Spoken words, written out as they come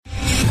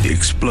The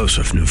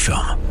explosive new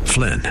film,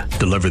 Flynn,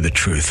 deliver the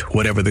truth,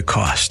 whatever the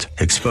cost,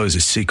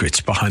 exposes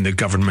secrets behind the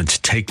government's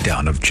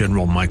takedown of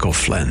General Michael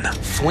Flynn.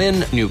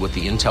 Flynn knew what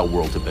the intel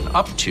world had been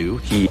up to.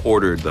 He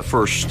ordered the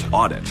first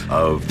audit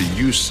of the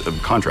use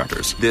of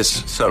contractors.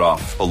 This set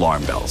off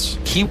alarm bells.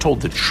 He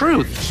told the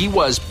truth. He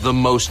was the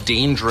most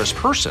dangerous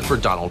person for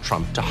Donald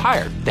Trump to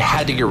hire. They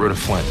had to get rid of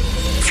Flynn.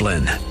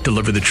 Flynn,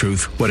 deliver the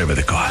truth, whatever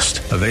the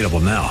cost. Available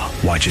now.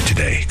 Watch it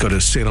today. Go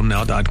to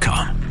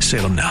salemnow.com.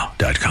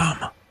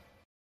 salemnow.com.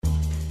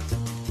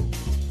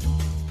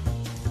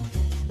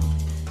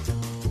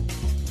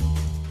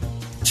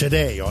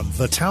 Today on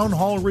the Town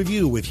Hall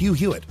Review with Hugh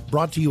Hewitt,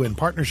 brought to you in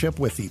partnership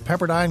with the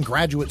Pepperdine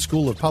Graduate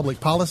School of Public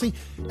Policy.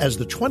 As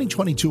the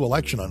 2022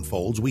 election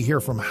unfolds, we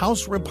hear from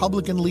House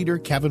Republican leader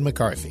Kevin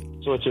McCarthy.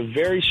 So it's a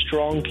very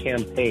strong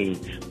campaign,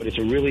 but it's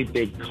a really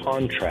big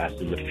contrast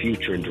in the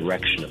future and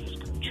direction of this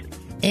country.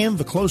 And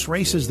the close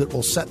races that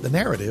will set the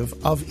narrative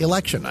of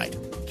election night.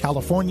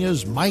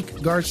 California's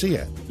Mike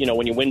Garcia. You know,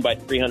 when you win by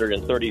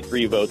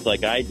 333 votes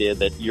like I did,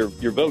 that your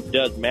vote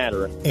does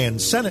matter.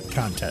 And Senate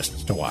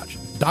contests to watch.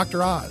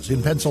 Dr. Oz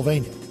in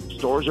Pennsylvania.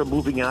 Stores are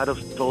moving out of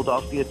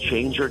Philadelphia.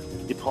 Chains are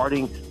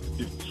departing.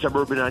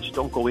 Suburbanites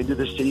don't go into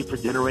the city for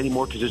dinner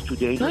anymore because it's too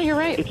dangerous. No, you're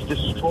right. It's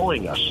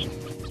destroying us.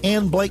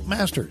 And Blake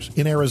Masters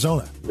in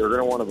Arizona. They're going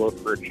to want to vote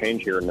for a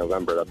change here in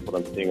November. That's what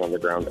I'm seeing on the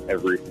ground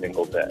every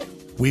single day.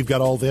 We've got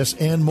all this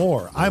and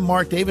more. I'm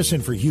Mark Davison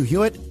for Hugh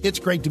Hewitt. It's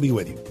great to be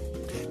with you.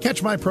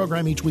 Catch my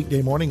program each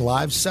weekday morning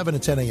live 7 to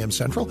 10 a.m.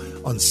 Central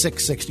on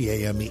 660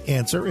 a.m. The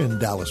Answer in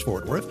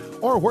Dallas-Fort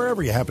Worth, or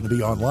wherever you happen to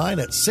be online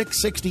at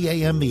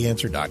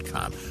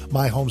 660amtheanswer.com.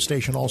 My home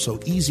station also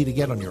easy to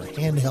get on your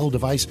handheld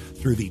device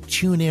through the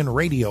TuneIn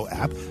Radio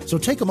app. So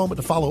take a moment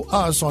to follow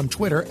us on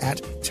Twitter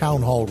at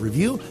Town Hall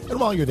Review.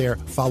 And while you're there,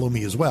 follow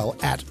me as well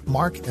at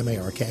Mark,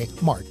 M-A-R-K,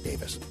 Mark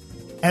Davis.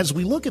 As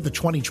we look at the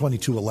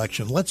 2022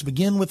 election, let's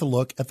begin with a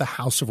look at the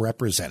House of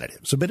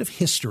Representatives. A bit of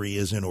history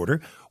is in order.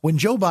 When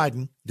Joe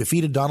Biden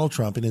defeated Donald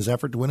Trump in his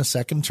effort to win a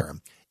second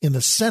term, in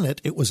the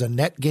Senate, it was a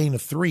net gain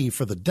of 3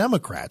 for the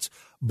Democrats,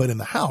 but in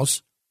the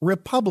House,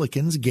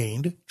 Republicans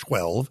gained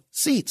 12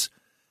 seats.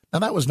 Now,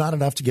 that was not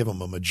enough to give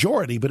them a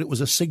majority, but it was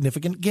a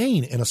significant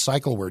gain in a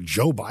cycle where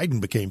Joe Biden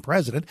became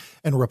president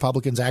and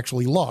Republicans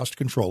actually lost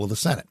control of the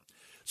Senate.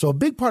 So a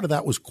big part of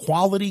that was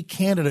quality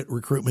candidate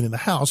recruitment in the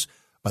House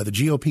by the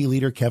GOP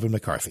leader Kevin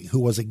McCarthy, who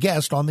was a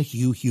guest on the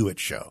Hugh Hewitt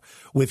Show.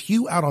 With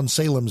Hugh out on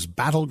Salem's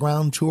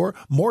Battleground tour,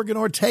 Morgan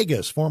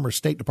Ortega's former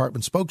State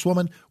Department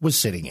spokeswoman was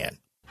sitting in.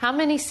 How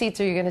many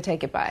seats are you going to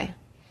take it by?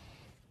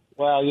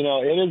 Well, you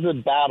know, it is a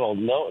battle.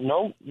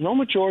 No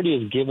majority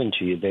is given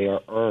to you. They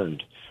are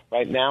earned.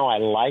 Right now, I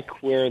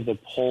like where the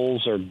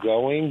polls are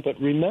going,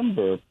 but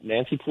remember,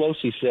 Nancy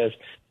Pelosi says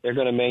they're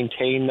going to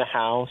maintain the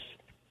House.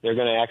 They're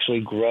going to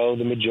actually grow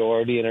the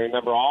majority. And I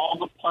remember all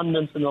the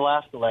pundits in the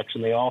last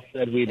election, they all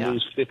said we'd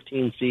lose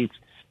 15 seats,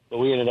 but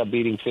we ended up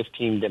beating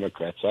 15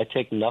 Democrats. So I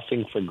take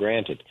nothing for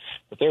granted.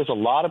 But there's a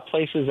lot of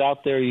places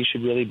out there you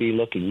should really be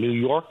looking. New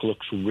York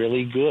looks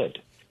really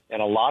good.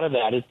 And a lot of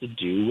that is to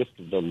do with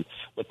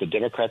what the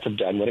Democrats have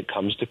done when it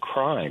comes to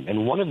crime.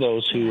 And one of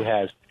those who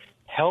has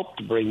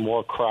helped bring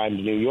more crime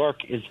to New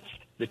York is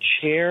the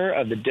chair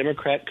of the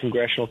Democrat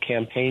Congressional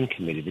Campaign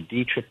Committee, the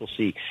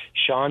DCCC,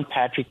 Sean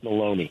Patrick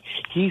Maloney.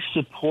 He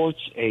supports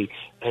a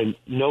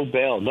no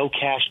bail, no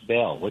cash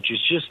bail, which is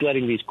just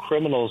letting these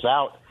criminals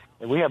out.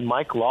 And we have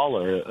Mike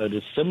Lawler, an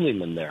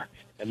assemblyman there.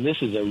 And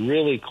this is a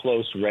really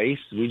close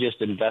race. We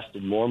just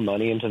invested more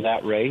money into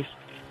that race.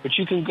 But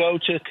you can go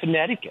to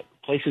Connecticut,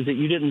 places that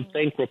you didn't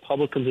think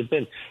Republicans have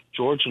been.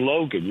 George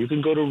Logan. You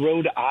can go to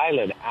Rhode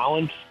Island,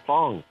 Alan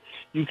Fung.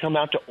 You come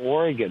out to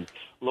Oregon.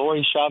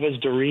 Lori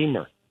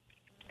Chavez-DeRemer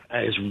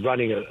is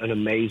running an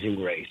amazing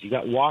race. You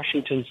got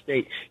Washington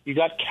State. You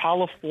got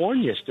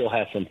California still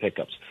has some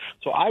pickups.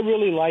 So I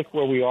really like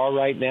where we are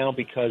right now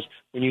because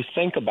when you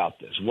think about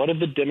this, what have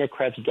the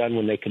Democrats done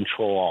when they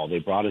control all? They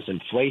brought us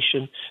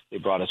inflation. They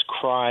brought us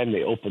crime.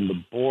 They opened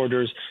the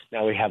borders.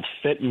 Now we have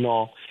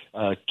fentanyl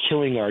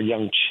killing our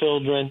young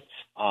children.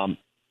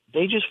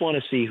 They just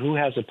want to see who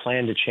has a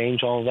plan to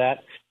change all of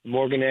that.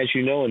 Morgan, as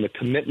you know, in the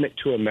commitment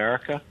to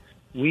America,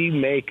 we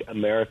make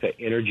America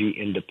energy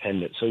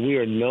independent. So we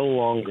are no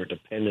longer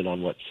dependent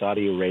on what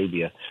Saudi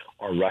Arabia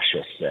or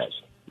Russia says.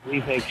 We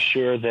make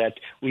sure that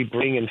we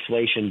bring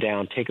inflation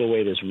down, take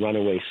away this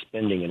runaway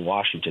spending in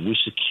Washington. We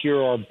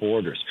secure our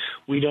borders.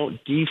 We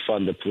don't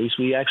defund the police.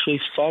 We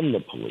actually fund the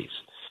police.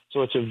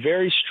 So it's a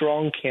very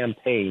strong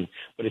campaign,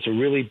 but it's a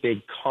really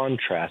big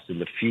contrast in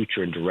the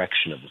future and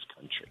direction of this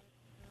country.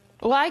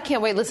 Well, I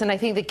can't wait. Listen, I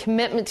think the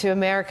commitment to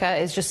America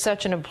is just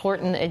such an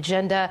important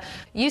agenda.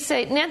 You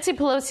say Nancy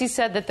Pelosi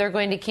said that they're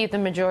going to keep the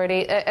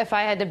majority. If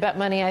I had to bet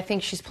money, I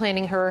think she's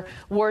planning her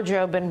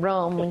wardrobe in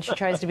Rome when she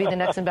tries to be the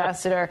next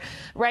ambassador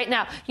right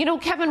now. You know,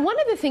 Kevin, one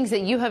of the things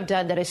that you have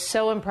done that is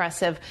so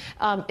impressive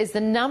is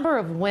the number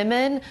of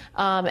women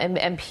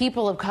and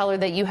people of color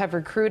that you have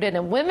recruited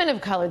and women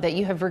of color that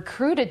you have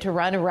recruited to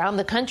run around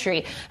the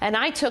country. And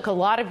I took a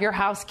lot of your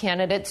House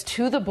candidates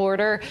to the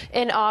border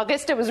in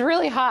August. It was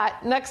really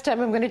hot. Next time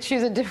time I'm going to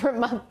choose a different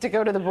month to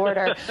go to the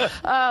border.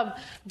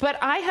 But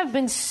I have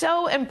been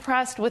so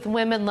impressed with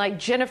women like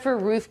Jennifer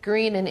Ruth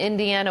Green in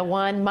Indiana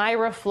 1,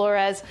 Mayra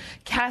Flores,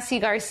 Cassie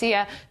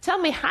Garcia. Tell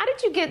me, how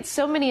did you get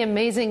so many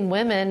amazing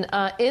women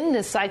in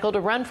this cycle to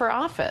run for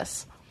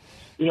office?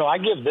 You know, I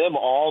give them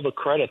all the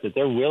credit that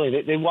they're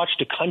willing. They watched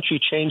the country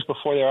change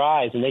before their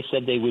eyes, and they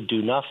said they would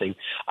do nothing.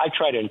 I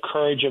try to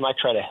encourage them. I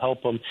try to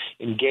help them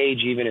engage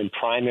even in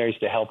primaries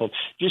to help them.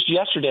 Just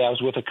yesterday, I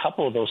was with a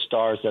couple of those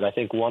stars that I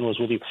think one was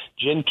with you,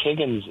 Jen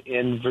Kiggins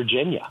in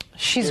Virginia.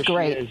 She's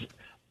great. She is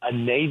a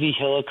Navy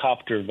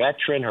helicopter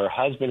veteran. Her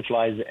husband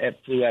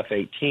flew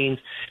F-18s.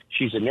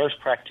 She's a nurse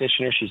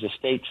practitioner. She's a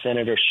state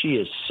senator. She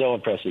is so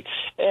impressive.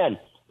 And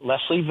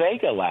Leslie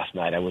Vega last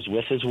night I was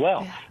with as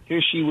well. Yeah.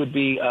 Here she would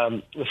be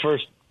the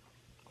first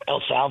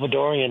El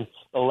Salvadorian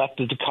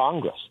elected to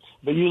Congress.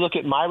 But you look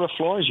at Mayra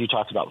Flores, you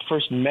talked about,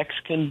 first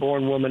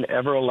Mexican-born woman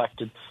ever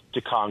elected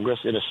to Congress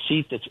in a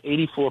seat that's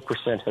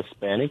 84%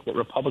 Hispanic that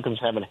Republicans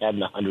haven't had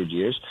in 100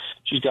 years.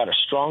 She's got a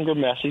stronger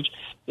message.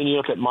 Then you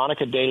look at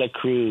Monica de la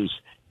Cruz,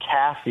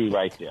 Kathy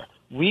right there.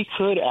 We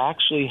could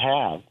actually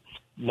have,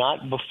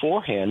 not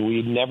beforehand,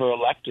 we'd never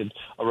elected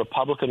a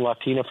Republican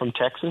Latina from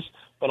Texas,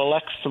 but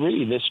elect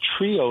three. This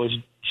trio is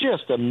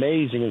just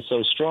amazing and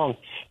so strong.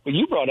 But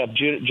you brought up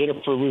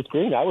Jennifer Ruth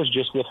Green. I was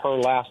just with her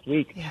last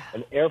week,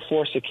 an Air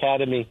Force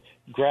Academy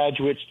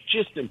graduate,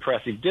 just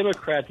impressive.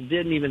 Democrats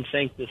didn't even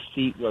think the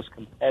seat was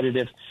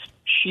competitive.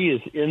 She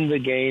is in the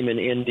game in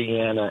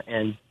Indiana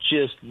and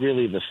just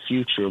really the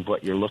future of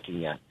what you're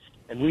looking at.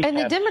 And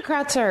the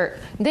Democrats are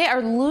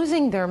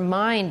losing their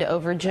mind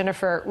over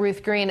Jennifer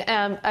Ruth Green.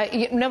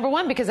 Number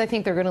one, because I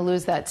think they're going to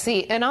lose that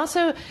seat. And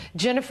also,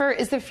 Jennifer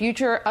is the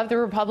future of the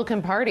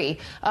Republican Party.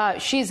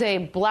 She's a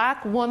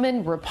black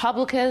woman,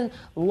 Republican,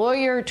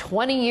 lawyer,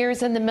 20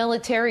 years in the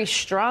military,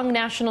 strong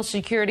national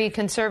security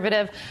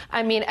conservative.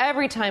 I mean,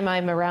 every time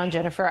I'm around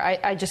Jennifer,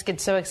 I just get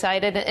so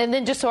excited. And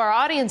then just so our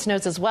audience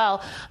knows as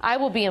well, I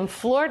will be in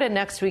Florida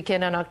next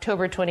weekend on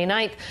October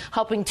 29th,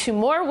 helping two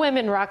more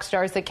women rock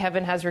stars that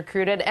Kevin has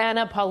recruited.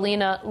 Anna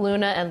Paulina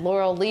Luna and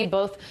Laurel Lee,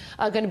 both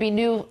going to be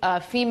new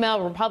female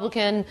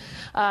Republican.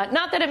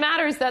 Not that it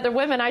matters that they're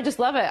women. I just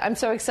love it. I'm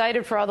so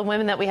excited for all the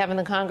women that we have in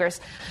the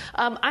Congress.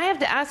 I have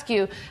to ask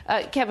you,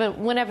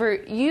 Kevin, whenever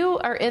you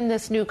are in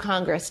this new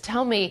Congress,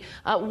 tell me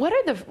what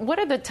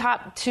are the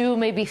top two,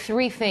 maybe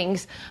three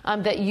things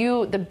that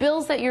the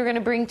bills that you're going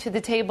to bring to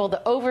the table,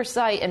 the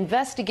oversight,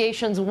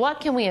 investigations.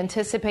 What can we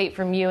anticipate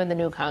from you in the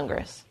new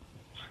Congress?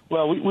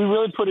 Well, we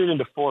really put it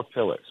into four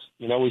pillars.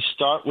 You know, we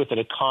start with an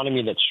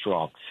economy that's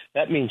strong.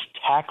 That means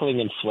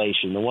tackling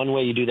inflation. The one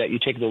way you do that, you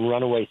take the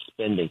runaway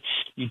spending.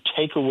 You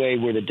take away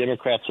where the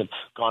Democrats have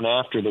gone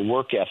after the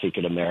work ethic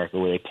in America,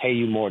 where they pay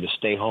you more to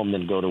stay home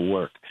than go to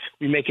work.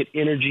 We make it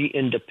energy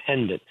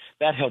independent.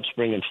 That helps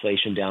bring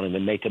inflation down and to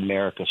make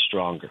America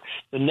stronger.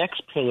 The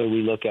next pillar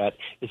we look at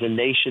is a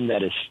nation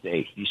that is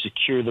safe. You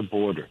secure the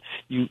border.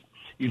 You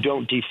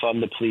don't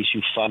defund the police,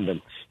 you fund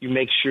them. You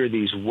make sure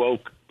these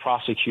woke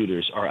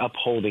prosecutors are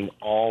upholding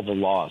all the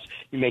laws.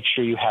 You make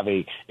sure you have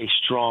a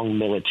strong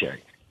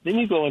military. Then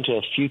you go into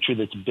a future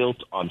that's built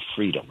on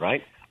freedom,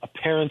 right? A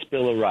parent's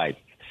bill of rights.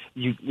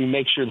 You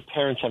make sure the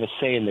parents have a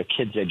say in their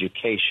kids'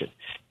 education.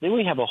 Then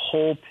we have a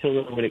whole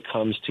pillar when it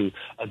comes to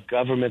a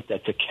government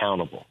that's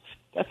accountable.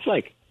 That's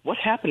like what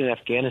happened in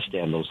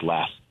Afghanistan those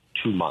last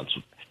 2 months.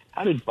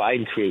 How did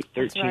Biden create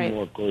 13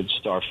 more Gold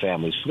Star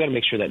families? We've got to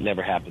make sure that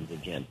never happens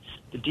again.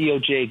 The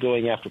DOJ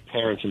going after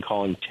parents and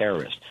calling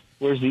terrorists.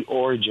 Where's the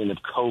origin of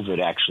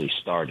COVID actually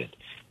started?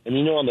 And,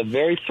 you know, on the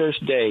very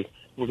first day,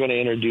 we're going to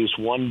introduce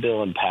one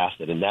bill and pass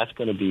it, and that's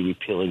going to be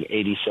repealing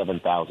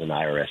 87,000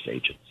 IRS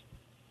agents.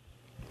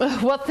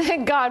 Well,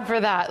 thank God for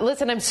that.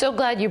 Listen, I'm so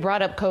glad you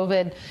brought up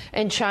COVID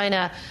in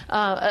China.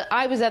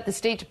 I was at the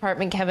State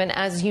Department, Kevin,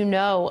 as you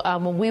know,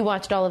 when we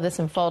watched all of this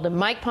unfold. And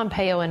Mike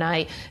Pompeo and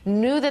I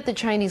knew that the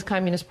Chinese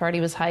Communist Party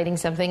was hiding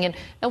something.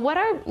 And what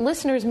our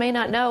listeners may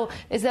not know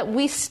is that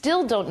we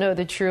still don't know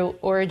the true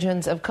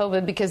origins of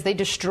COVID because they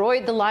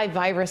destroyed the live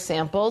virus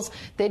samples.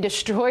 They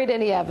destroyed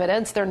any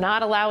evidence. They're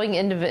not allowing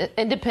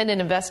independent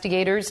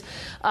investigators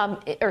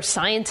or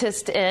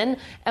scientists in.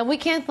 And we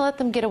can't let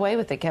them get away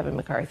with it, Kevin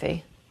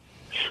McCarthy.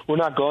 We're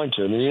not going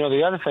to. And, you know,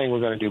 the other thing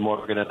we're going to do,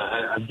 Morgan, and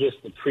I just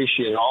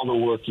appreciate all the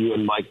work you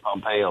and Mike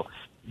Pompeo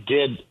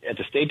did at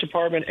the State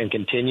Department and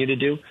continue to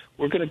do,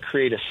 we're going to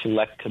create a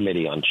select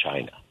committee on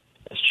China.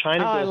 As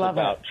China goes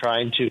about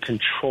trying to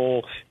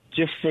control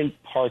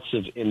different parts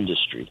of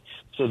industry.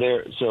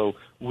 So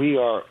we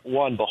are,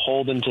 one,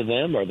 beholden to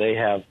them, or they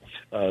have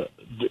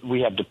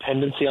we have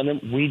dependency on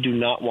them. We do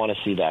not want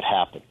to see that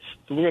happen.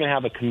 So we're going to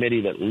have a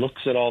committee that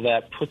looks at all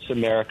that, puts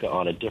America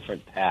on a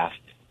different path,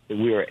 that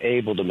we are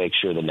able to make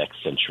sure the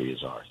next century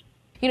is ours.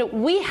 You know,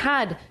 we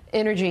had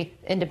energy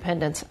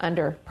independence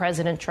under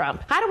President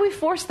Trump. How do we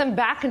force them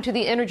back into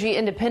the energy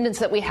independence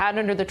that we had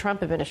under the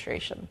Trump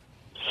administration?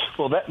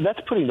 Well, that's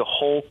putting the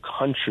whole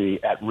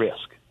country at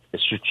risk. The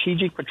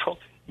strategic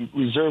petroleum.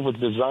 reserve was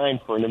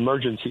designed for an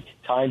emergency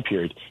time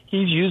period.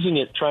 He's using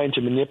it trying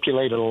to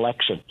manipulate an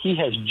election. He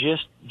has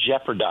just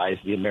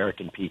jeopardized the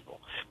American people.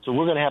 So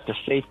we're going to have to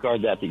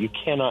safeguard that you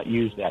cannot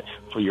use that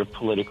for your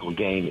political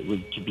gain. It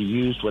would to be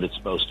used what it's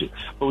supposed to.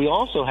 But we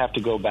also have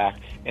to go back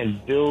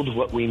and build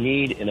what we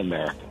need in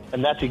America.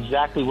 And that's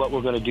exactly what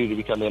we're going to do to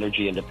become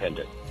energy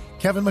independent.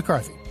 Kevin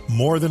McCarthy,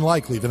 more than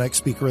likely the next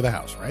Speaker of the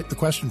House, right? The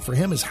question for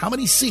him is how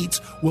many seats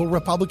will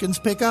Republicans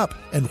pick up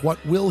and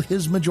what will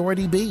his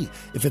majority be?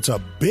 If it's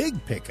a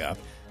big pickup,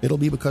 it'll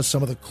be because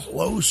some of the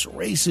close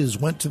races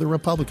went to the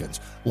Republicans,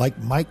 like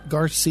Mike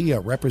Garcia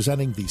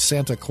representing the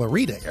Santa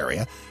Clarita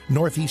area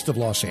northeast of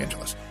Los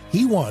Angeles.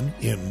 He won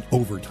in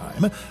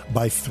overtime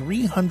by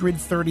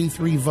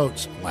 333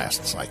 votes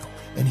last cycle,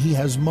 and he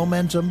has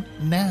momentum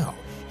now.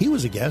 He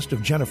was a guest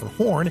of Jennifer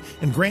Horn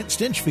and Grant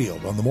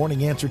Stinchfield on the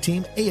Morning Answer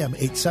team, AM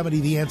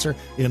 870 The Answer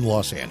in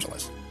Los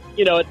Angeles.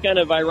 You know, it's kind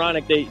of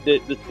ironic.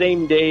 The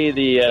same day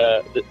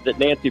that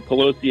Nancy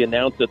Pelosi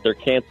announced that they're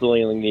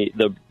canceling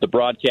the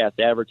broadcast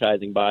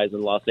advertising buys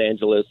in Los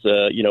Angeles,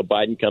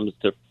 Biden comes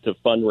to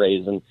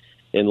fundraise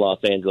in Los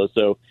Angeles.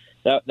 So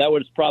that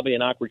was probably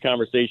an awkward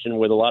conversation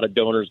with a lot of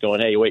donors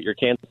going, hey, wait, you're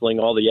canceling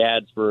all the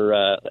ads for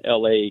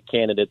L.A.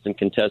 candidates and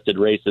contested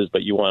races,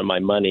 but you want my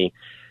money.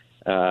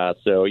 I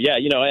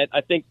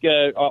think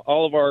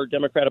all of our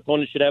Democrat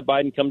opponents should have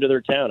Biden come to their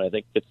town. I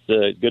think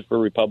it's good for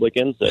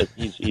Republicans.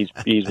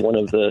 He's one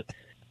of the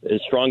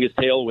strongest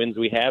tailwinds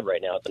we have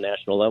right now at the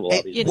national level.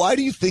 Obviously. Why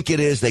do you think it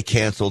is they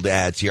canceled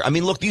ads here? I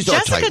mean, look, these are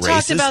tight races. Jessica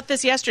talked about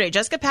this yesterday.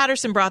 Jessica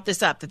Patterson brought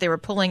this up, that they were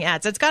pulling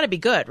ads. That's got to be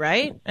good,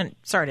 right? And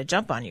sorry to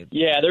jump on you.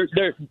 Yeah,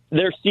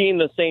 they're seeing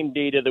the same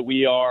data that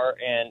we are,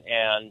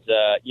 and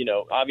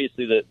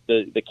obviously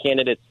the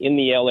candidates in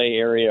the LA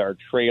area are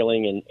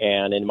trailing,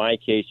 and in my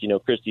case,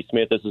 Christy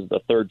Smith, this is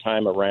the third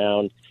time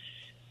around.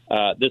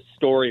 This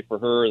story for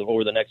her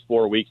over the next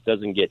 4 weeks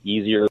doesn't get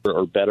easier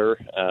or better.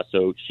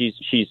 So she's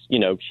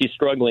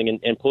struggling,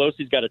 and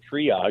Pelosi's got a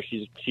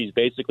triage. She's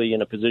basically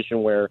in a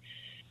position where,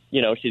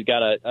 she's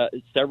got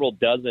several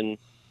dozen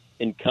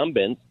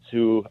incumbents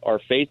who are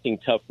facing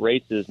tough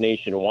races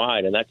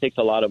nationwide, and that takes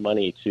a lot of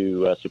money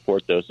to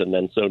support those. And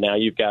then so now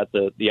you've got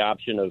the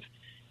option of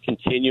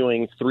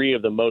continuing three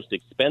of the most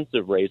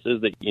expensive races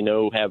that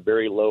have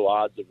very low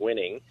odds of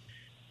winning,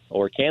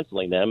 or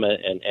canceling them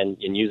and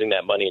using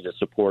that money to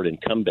support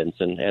incumbents.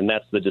 And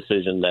that's the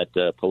decision that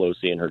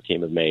Pelosi and her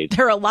team have made.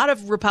 There are a lot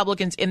of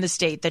Republicans in the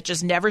state that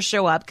just never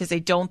show up because they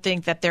don't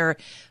think that their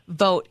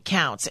vote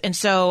counts. And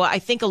so I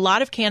think a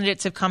lot of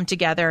candidates have come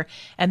together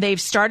and they've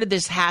started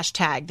this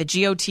hashtag, the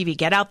GOTV,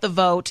 get out the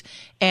vote.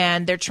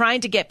 And they're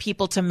trying to get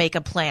people to make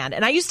a plan.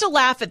 And I used to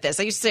laugh at this.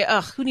 I used to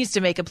say, who needs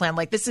to make a plan?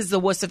 Like, this is the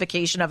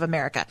wussification of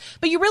America.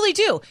 But you really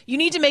do. You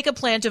need to make a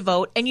plan to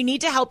vote, and you need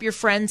to help your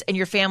friends and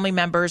your family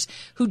members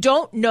who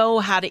don't know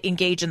how to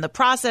engage in the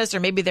process, or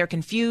maybe they're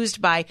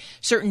confused by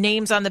certain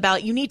names on the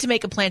ballot. You need to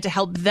make a plan to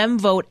help them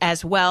vote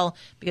as well,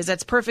 because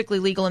that's perfectly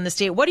legal in the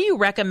state. What are you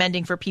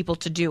recommending for people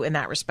to do in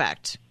that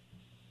respect?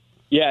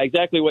 Yeah,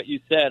 exactly what you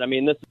said. I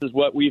mean, this is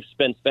what we've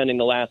been spending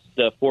the last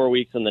 4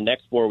 weeks and the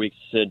next 4 weeks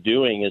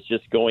doing, is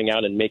just going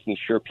out and making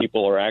sure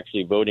people are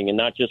actually voting, and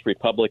not just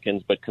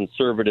Republicans, but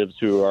conservatives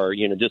who are,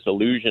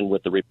 disillusioned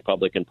with the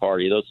Republican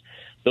Party. Those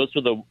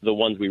are the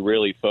ones we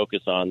really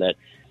focus on, that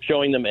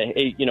showing them,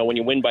 hey, when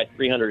you win by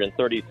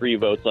 333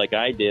 votes like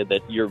I did,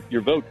 that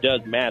your vote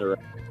does matter.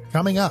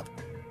 Coming up,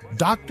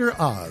 Dr.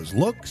 Oz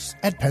looks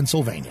at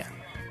Pennsylvania.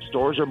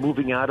 Stores are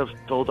moving out of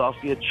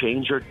Philadelphia.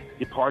 Chains are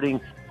departing.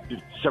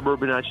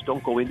 Suburbanites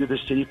don't go into the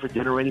city for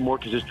dinner anymore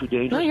because it's too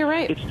dangerous. No, you're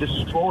right. It's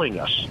destroying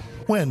us.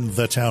 When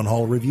the Town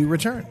Hall Review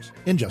returns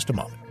in just a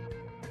moment.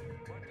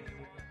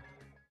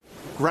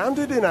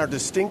 Grounded in our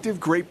distinctive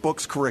Great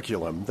Books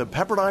curriculum, the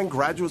Pepperdine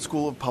Graduate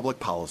School of Public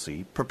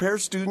Policy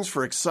prepares students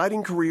for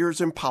exciting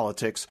careers in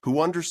politics who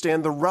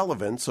understand the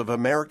relevance of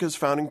America's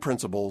founding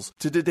principles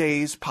to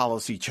today's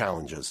policy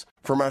challenges.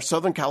 From our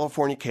Southern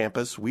California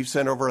campus, we've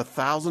sent over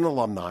 1,000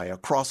 alumni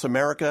across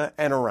America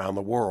and around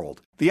the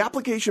world. The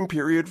application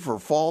period for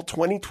fall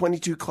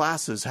 2022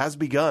 classes has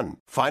begun.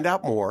 Find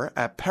out more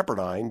at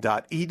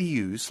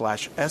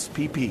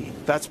pepperdine.edu/SPP.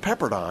 That's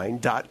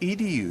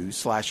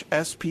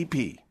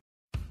pepperdine.edu/SPP.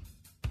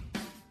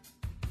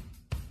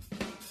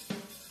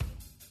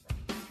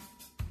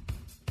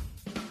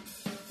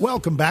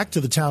 Welcome back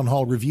to the Town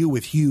Hall Review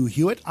with Hugh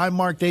Hewitt. I'm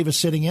Mark Davis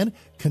sitting in,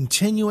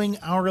 continuing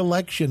our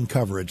election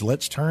coverage.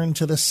 Let's turn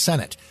to the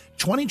Senate.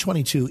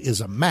 2022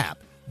 is a map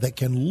that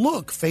can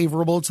look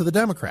favorable to the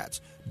Democrats.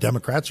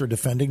 Democrats are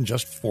defending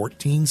just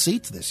 14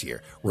 seats this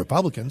year.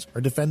 Republicans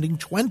are defending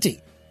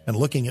 20 and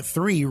looking at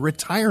 3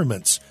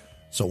 retirements.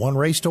 So one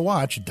race to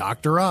watch,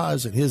 Dr.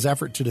 Oz and his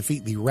effort to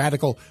defeat the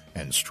radical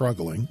and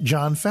struggling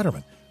John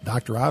Fetterman.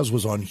 Dr. Oz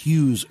was on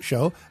Hugh's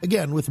show,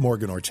 again with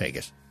Morgan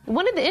Ortagus.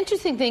 One of the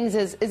interesting things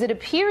is it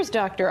appears,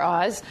 Dr.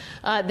 Oz,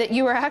 that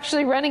you are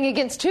actually running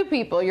against two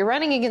people. You're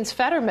running against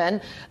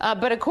Fetterman,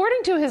 but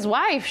according to his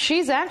wife,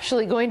 she's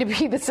actually going to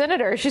be the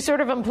senator. She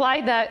sort of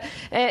implied that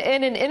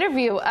in an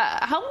interview.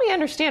 Help me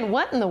understand,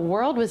 what in the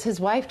world was his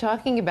wife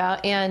talking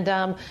about, and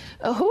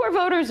who are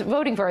voters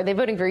voting for? Are they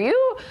voting for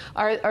you,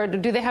 or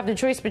do they have the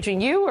choice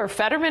between you or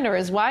Fetterman or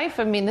his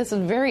wife? I mean, this is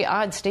very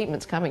odd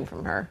statements coming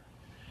from her.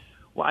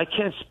 Well, I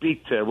can't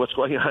speak to what's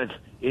going on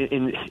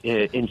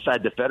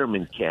inside the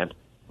Fetterman camp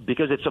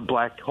because it's a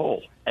black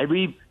hole.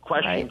 Every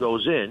question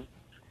goes in,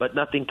 but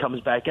nothing comes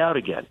back out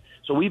again.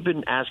 So we've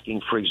been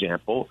asking, for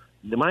example,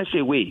 when I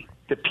say we,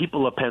 the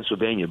people of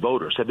Pennsylvania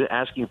voters have been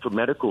asking for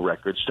medical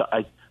records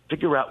to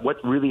figure out what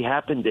really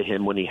happened to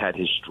him when he had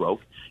his stroke.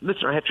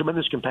 Listen, I have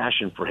tremendous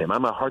compassion for him.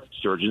 I'm a heart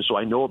surgeon, so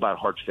I know about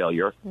heart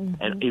failure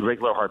and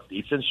irregular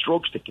heartbeats and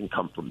strokes that can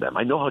come from them.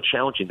 I know how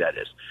challenging that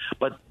is.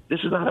 But this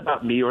is not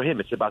about me or him.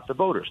 It's about the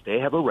voters. They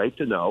have a right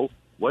to know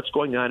what's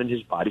going on in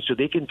his body so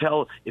they can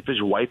tell if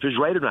his wife is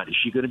right or not. Is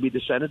she going to be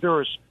the senator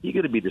or is he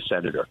going to be the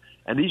senator?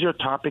 And these are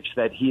topics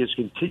that he has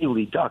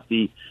continually ducked.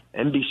 The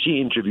NBC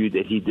interview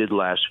that he did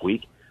last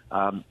week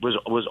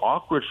was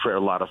awkward for a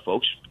lot of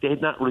folks. They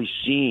had not really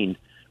seen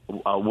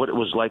what it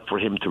was like for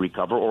him to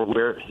recover or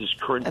where his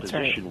current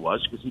position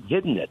was because he'd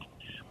hidden it.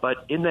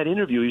 But in that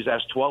interview, he's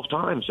asked 12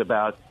 times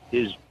about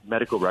his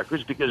medical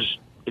records because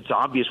it's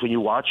obvious when you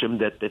watch him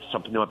that that's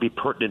something that might be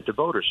pertinent to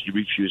voters. He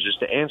refuses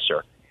to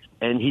answer.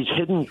 And he's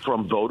hidden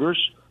from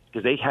voters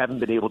because they haven't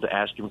been able to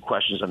ask him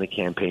questions on the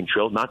campaign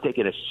trail, not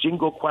taken a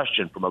single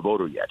question from a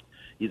voter yet.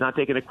 He's not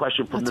taking a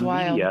question from the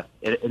media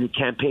and the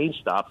campaign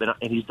stop, and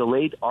he's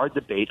delayed our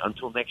debate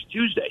until next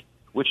Tuesday,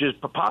 which is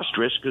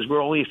preposterous because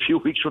we're only a few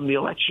weeks from the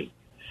election.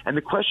 And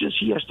the questions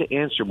he has to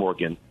answer,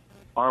 Morgan,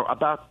 are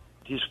about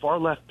his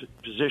far-left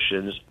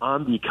positions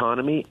on the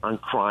economy, on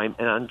crime,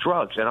 and on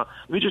drugs. And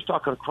let me just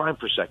talk on crime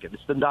for a second.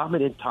 It's the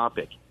dominant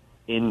topic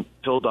in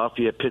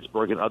Philadelphia,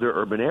 Pittsburgh, and other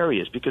urban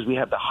areas because we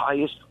have the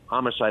highest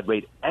homicide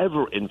rate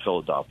ever in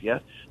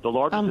Philadelphia, the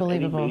largest of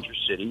any major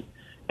city,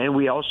 and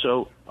we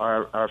also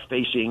are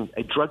facing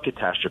a drug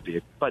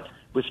catastrophe. But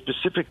with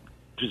specific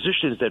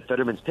positions that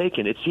Fetterman's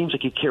taken, it seems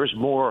like he cares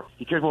more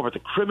about the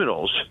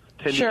criminals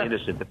than the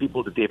innocent, the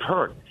people that they've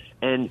hurt.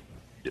 And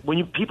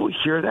when people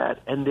hear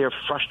that and they're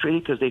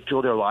frustrated because they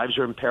feel their lives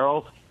are in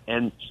peril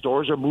and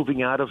stores are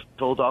moving out of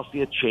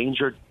Philadelphia, chains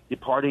are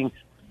departing,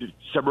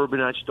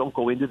 suburbanites don't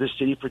go into the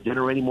city for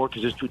dinner anymore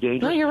because it's too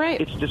dangerous. No, you're right.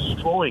 It's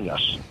destroying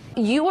us.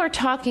 You are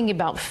talking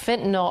about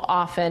fentanyl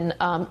often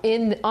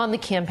on the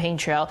campaign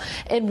trail.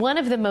 And one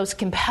of the most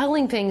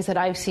compelling things that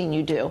I've seen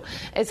you do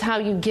is how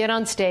you get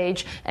on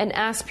stage and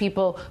ask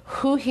people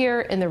who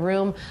here in the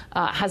room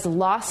has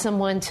lost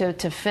someone to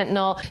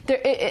fentanyl.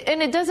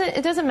 And it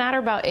doesn't matter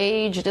about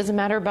age. It doesn't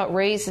matter about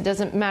race. It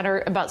doesn't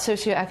matter about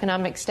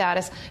socioeconomic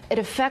status. It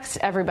affects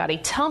everybody.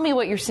 Tell me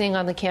what you're seeing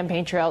on the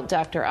campaign trail,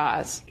 Dr.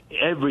 Oz.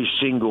 Every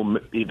single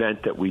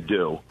event that we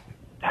do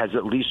has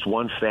at least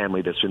one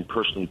family that's been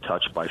personally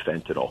touched by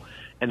fentanyl.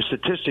 And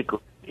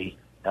statistically,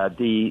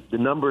 the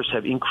numbers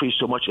have increased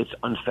so much it's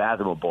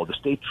unfathomable. The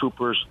state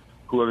troopers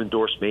who have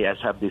endorsed me, as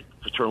have the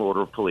Fraternal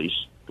Order of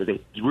Police, because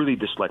they really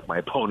dislike my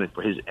opponent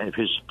for his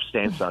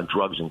stance on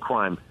drugs and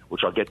crime,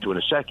 which I'll get to in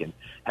a second,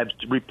 have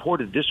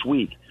reported this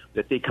week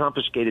that they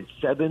confiscated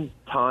 7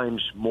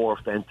 times more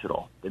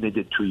fentanyl than they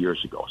did 2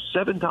 years ago.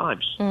 7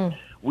 times.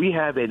 We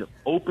have an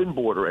open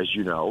border, as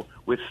you know,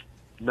 with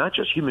not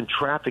just human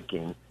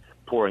trafficking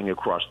pouring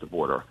across the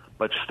border,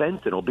 but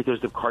fentanyl, because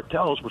the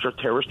cartels, which are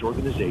terrorist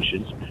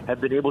organizations, have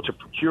been able to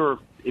procure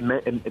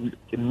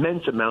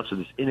immense amounts of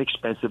this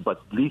inexpensive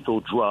but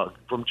lethal drug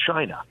from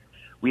China.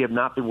 We have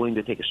not been willing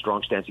to take a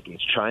strong stance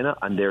against China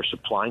on their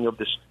supplying of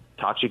this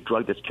toxic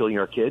drug that's killing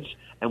our kids,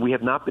 and we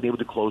have not been able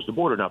to close the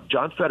border. Now,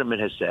 John Fetterman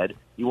has said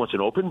he wants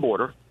an open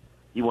border.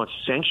 He wants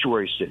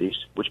sanctuary cities,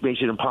 which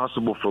makes it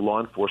impossible for law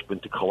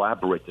enforcement to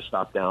collaborate to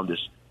stop down this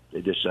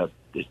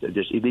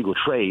illegal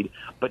trade.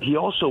 But he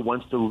also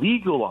wants to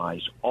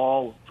legalize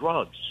all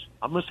drugs.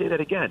 I'm going to say that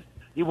again.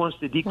 He wants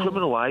to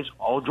decriminalize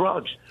all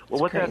drugs.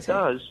 Well, what that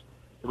does,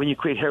 when you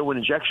create heroin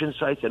injection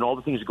sites and all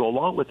the things that go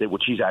along with it,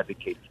 which he's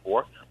advocated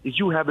for, is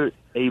you have a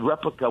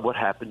replica of what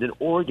happened in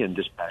Oregon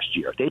this past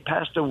year. They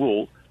passed a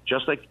rule,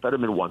 just like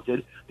Fetterman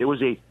wanted. There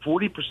was a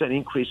 40%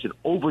 increase in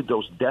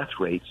overdose death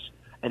rates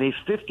and a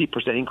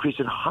 50% increase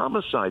in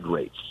homicide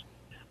rates.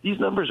 These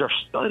numbers are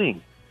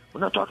stunning.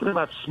 We're not talking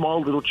about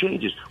small little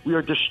changes. We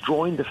are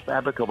destroying the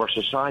fabric of our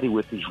society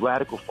with these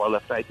radical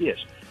far-left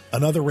ideas.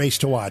 Another race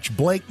to watch.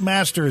 Blake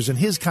Masters in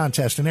his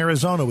contest in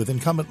Arizona with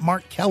incumbent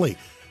Mark Kelly.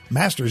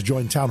 Masters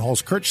joined Town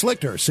Hall's Kurt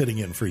Schlichter sitting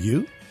in for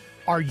you.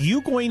 Are you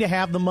going to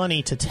have the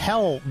money to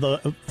tell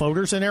the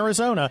voters in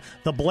Arizona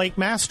the Blake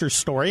Masters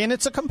story? And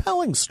it's a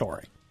compelling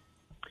story.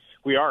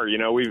 We are. You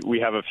know, we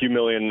have a few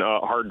million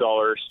hard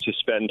dollars to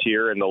spend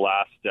here in the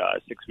last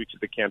 6 weeks of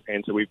the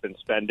campaign, so we've been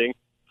spending.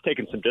 It's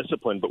taken some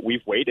discipline, but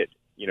we've waited.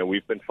 You know,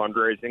 we've been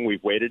fundraising.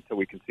 We've waited till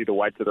we can see the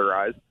whites of their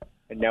eyes,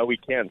 and now we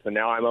can. So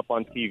now I'm up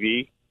on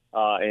TV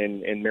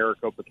in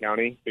Maricopa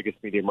County, biggest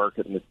media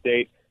market in the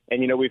state,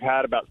 And, we've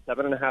had about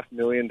 $7.5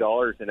 million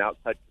in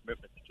outside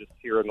commitments just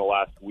here in the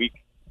last week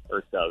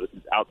or so. This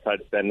is outside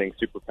spending,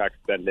 super PAC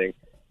spending.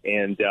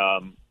 And,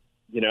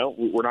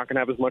 we're not going to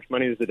have as much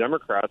money as the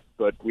Democrats,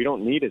 but we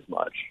don't need as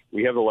much.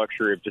 We have the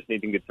luxury of just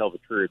needing to tell the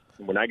truth.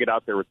 And when I get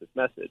out there with this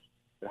message,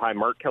 that, hi,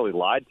 Mark Kelly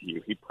lied to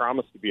you. He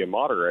promised to be a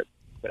moderate,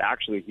 but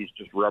actually he's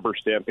just rubber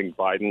stamping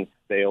Biden's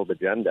failed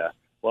agenda.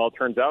 Well, it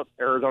turns out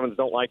Arizonans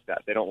don't like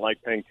that. They don't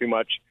like paying too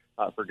much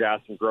for gas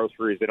and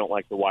groceries. They don't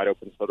like the wide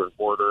open southern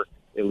border,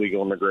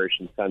 illegal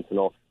immigration,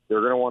 fentanyl. They're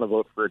going to want to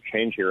vote for a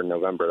change here in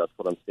November. That's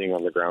what I'm seeing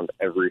on the ground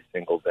every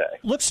single day.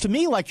 Looks to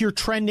me like you're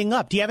trending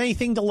up. Do you have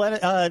anything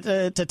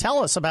to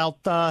tell us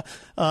about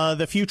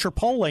the future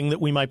polling that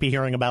we might be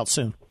hearing about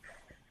soon?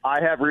 I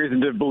have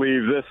reason to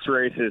believe this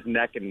race is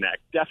neck and neck,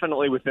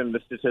 definitely within the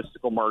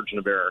statistical margin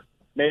of error.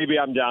 Maybe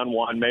I'm down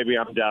 1, maybe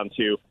I'm down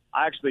 2.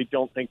 I actually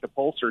don't think the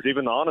pollsters,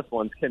 even the honest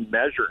ones, can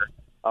measure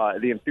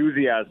the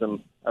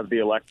enthusiasm of the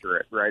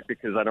electorate, right?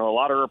 Because I know a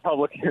lot of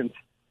Republicans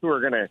who are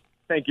going to,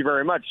 thank you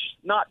very much,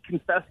 not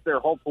confess their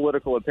whole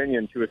political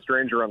opinion to a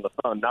stranger on the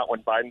phone, not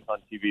when Biden's on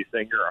TV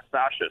saying you're a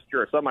fascist,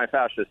 you're a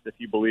semi-fascist if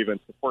you believe in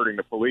supporting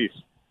the police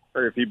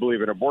or if you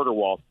believe in a border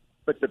wall.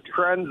 But the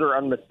trends are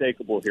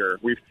unmistakable here.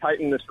 We've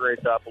tightened this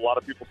race up. A lot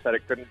of people said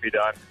it couldn't be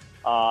done.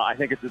 I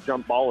think it's a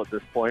jump ball at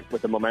this point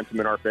with the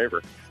momentum in our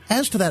favor.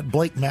 As to that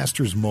Blake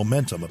Masters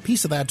momentum, a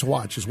piece of that to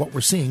watch is what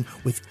we're seeing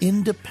with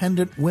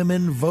independent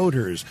women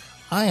voters.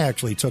 I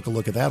actually took a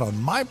look at that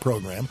on my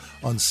program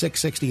on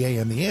 660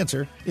 AM The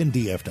Answer in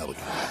DFW.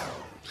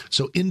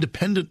 So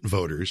independent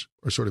voters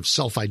are sort of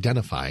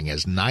self-identifying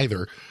as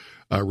neither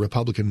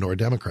Republican nor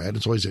Democrat.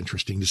 It's always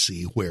interesting to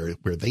see where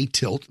they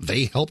tilt.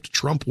 They helped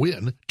Trump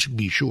win, to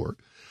be sure.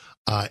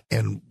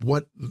 And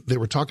what they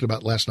were talking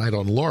about last night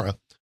on Laura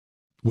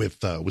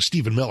with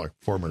Stephen Miller,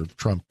 former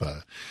Trump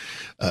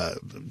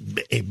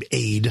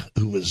aide,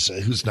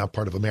 who's now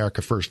part of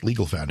America First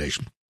Legal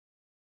Foundation,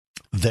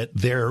 that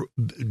there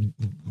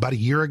about a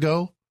year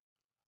ago,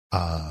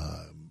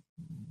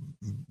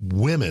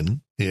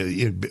 women,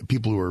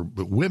 people who are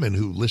women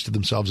who listed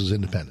themselves as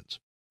independents.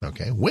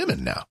 Okay,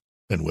 women now,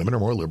 and women are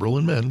more liberal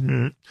than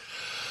men.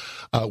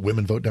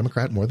 Women vote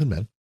Democrat more than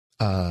men.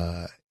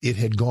 It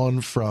had gone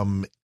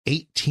from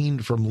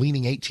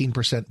leaning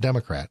 18%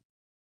 Democrat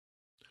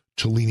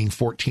to leaning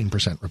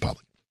 14%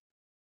 Republican.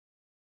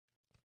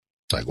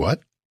 It's like,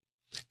 what?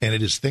 And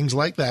it is things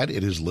like that.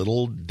 It is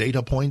little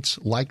data points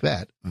like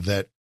that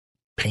that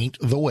paint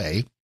the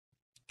way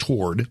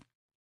toward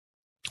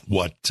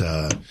what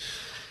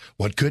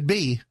could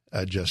be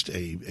just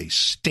a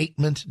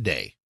statement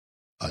day,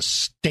 a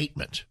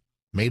statement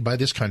made by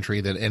this country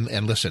that,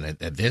 and listen, at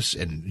this,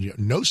 and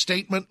no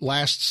statement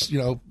lasts,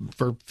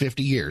 for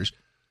 50 years.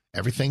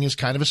 Everything is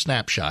kind of a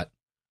snapshot.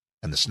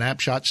 And the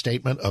snapshot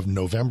statement of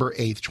November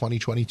 8th,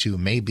 2022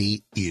 may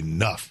be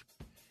enough.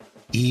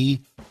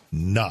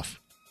 Enough.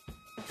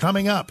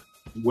 Coming up.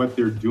 What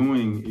they're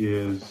doing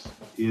is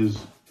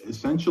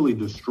essentially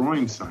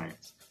destroying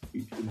science.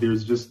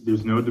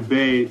 There's no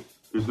debate.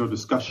 There's no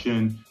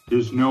discussion.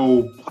 There's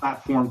no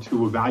platform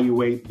to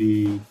evaluate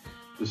the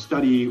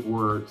study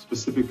or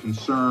specific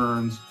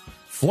concerns.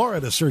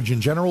 Florida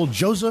Surgeon General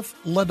Joseph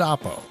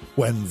Ladapo,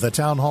 when the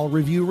Town Hall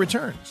Review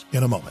returns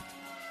in a moment.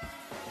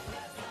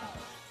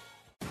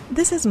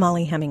 This is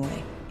Molly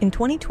Hemingway. In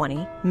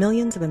 2020,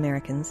 millions of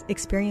Americans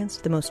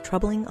experienced the most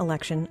troubling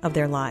election of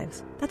their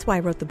lives. That's why I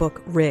wrote the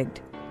book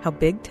Rigged: How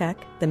Big Tech,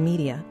 the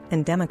Media,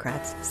 and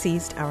Democrats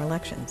Seized Our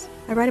Elections.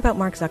 I write about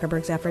Mark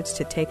Zuckerberg's efforts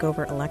to take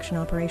over election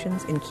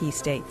operations in key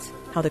states,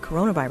 how the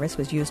coronavirus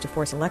was used to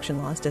force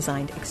election laws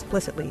designed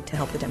explicitly to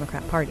help the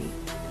Democrat Party,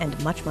 and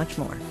much, much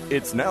more.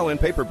 It's now in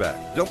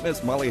paperback. Don't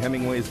miss Molly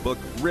Hemingway's book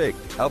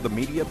Rigged: How the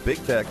Media,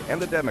 Big Tech,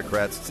 and the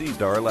Democrats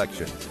Seized Our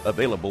Elections.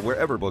 Available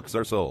wherever books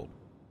are sold.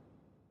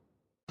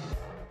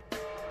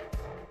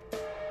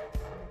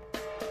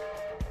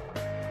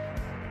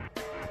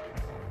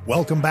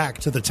 Welcome back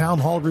to the Town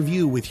Hall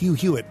Review with Hugh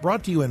Hewitt,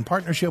 brought to you in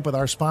partnership with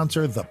our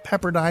sponsor, the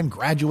Pepperdine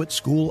Graduate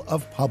School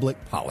of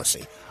Public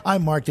Policy.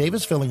 I'm Mark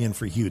Davis, filling in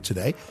for Hugh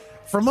today.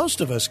 For most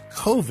of us,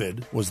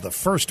 COVID was the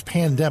first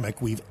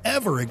pandemic we've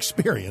ever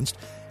experienced,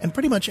 and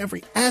pretty much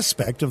every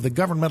aspect of the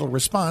governmental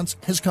response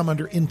has come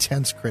under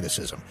intense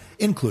criticism,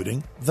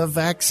 including the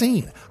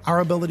vaccine, our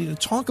ability to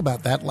talk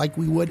about that like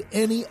we would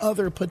any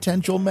other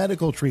potential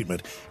medical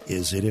treatment.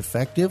 Is it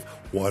effective?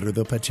 What are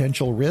the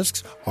potential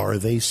risks? Are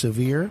they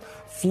severe?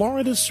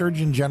 Florida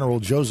Surgeon General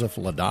Joseph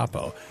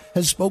Ladapo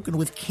has spoken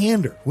with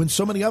candor when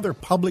so many other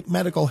public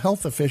medical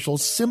health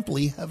officials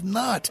simply have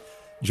not.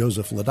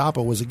 Joseph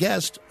Ladapo was a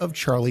guest of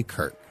Charlie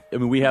Kirk. I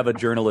mean, we have a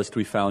journalist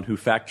we found who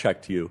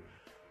fact-checked you,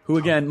 who,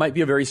 again, might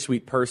be a very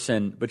sweet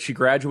person, but she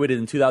graduated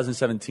in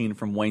 2017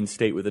 from Wayne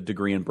State with a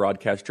degree in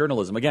broadcast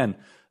journalism. Again,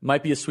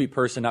 might be a sweet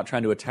person, not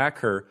trying to attack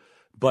her,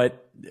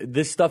 but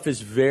this stuff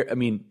is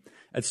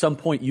at some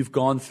point you've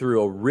gone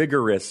through a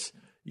rigorous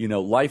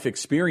life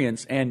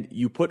experience, and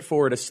you put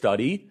forward a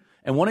study.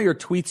 And one of your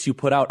tweets you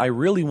put out, I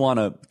really want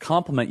to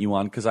compliment you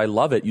on because I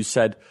love it. You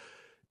said,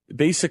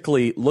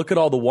 basically, look at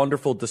all the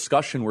wonderful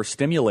discussion we're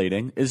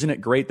stimulating. Isn't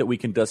it great that we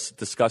can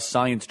discuss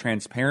science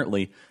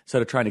transparently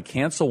instead of trying to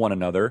cancel one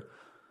another?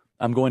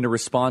 I'm going to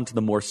respond to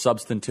the more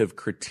substantive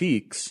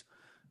critiques.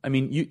 I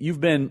mean, you've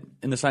been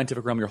in the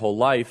scientific realm your whole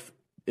life.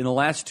 In the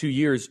last 2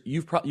 years,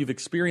 you've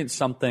experienced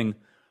something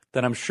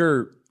that I'm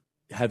sure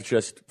have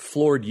just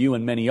floored you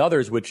and many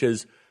others, which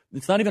is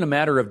it's not even a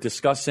matter of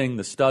discussing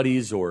the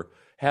studies or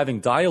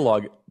having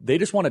dialogue. They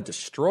just want to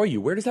destroy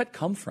you. Where does that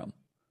come from?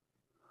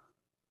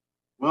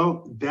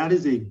 Well, that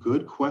is a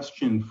good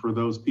question for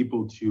those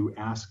people to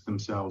ask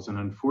themselves. And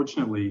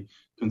unfortunately,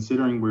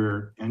 considering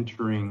we're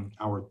entering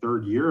our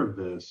third year of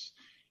this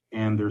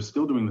and they're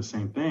still doing the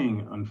same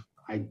thing,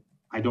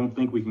 I don't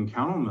think we can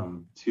count on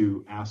them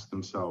to ask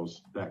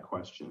themselves that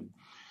question.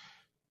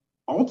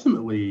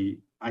 Ultimately,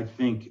 I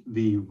think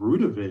the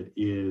root of it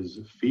is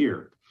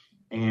fear.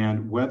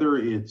 And whether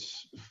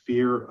it's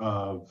fear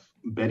of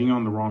betting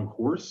on the wrong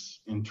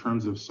horse in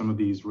terms of some of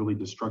these really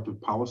destructive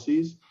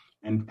policies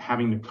and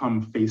having to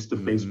come face to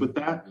face with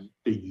that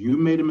you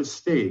made a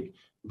mistake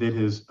that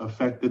has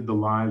affected the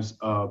lives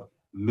of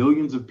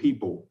millions of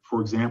people,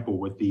 for example,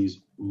 with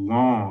these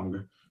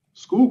long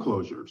school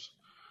closures,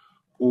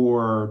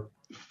 or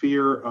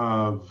fear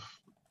of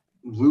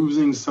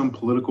losing some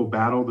political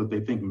battle that they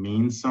think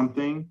means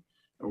something,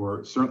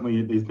 or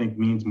certainly they think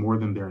means more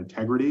than their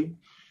integrity.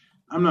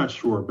 I'm not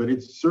sure, but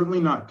it's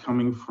certainly not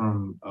coming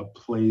from a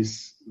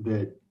place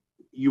that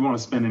you want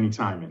to spend any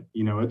time in.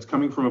 You know, it's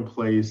coming from a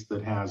place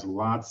that has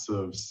lots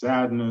of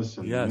sadness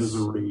and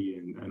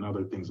misery and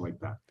other things like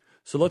that.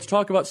 So let's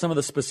talk about some of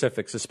the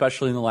specifics,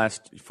 especially in the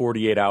last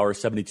 48 hours,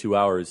 72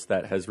 hours,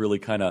 that has really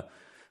kind of,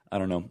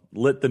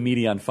 lit the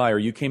media on fire.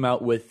 You came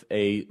out with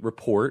a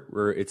report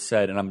where it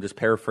said, and I'm just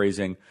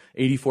paraphrasing,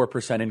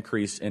 84%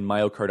 increase in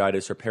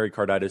myocarditis or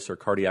pericarditis or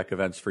cardiac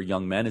events for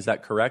young men. Is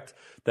that correct?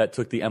 That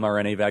took the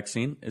mRNA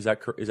vaccine. Is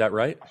that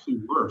right?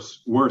 Actually,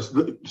 worse.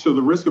 So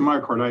the risk of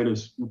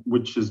myocarditis,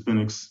 which has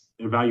been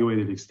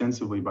evaluated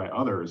extensively by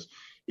others,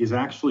 is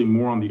actually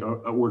more on the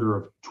order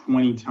of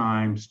 20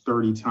 times,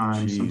 30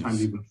 times,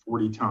 sometimes even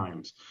 40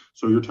 times.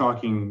 So you're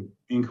talking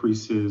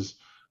increases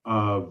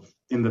of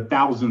in the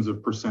thousands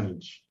of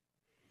percentage.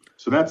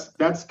 So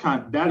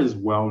that is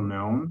well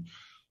known.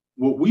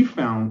 What we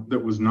found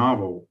that was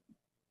novel,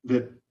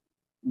 that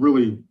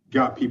really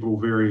got people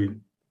very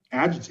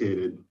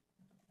agitated.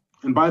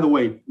 And by the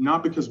way,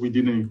 not because we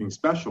did anything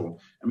special.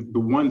 I mean, the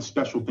one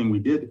special thing we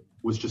did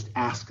was just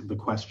ask the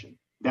question.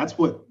 That's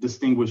what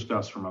distinguished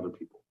us from other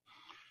people.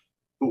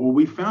 But what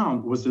we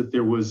found was that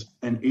there was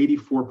an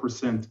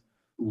 84%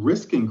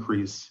 risk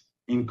increase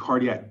in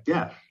cardiac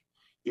death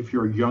if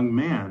you're a young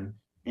man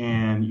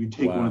and you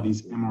take one of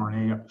these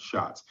mRNA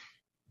shots.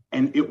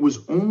 And it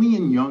was only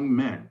in young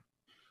men.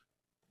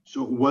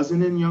 So it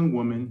wasn't in young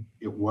women.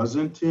 It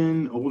wasn't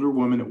in older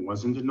women. It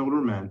wasn't in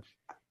older men.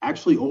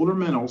 Actually, older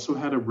men also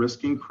had a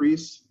risk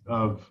increase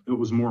it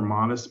was more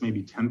modest,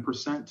 maybe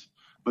 10%,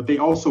 but they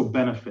also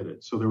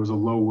benefited. So there was a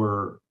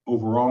lower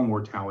overall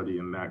mortality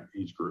in that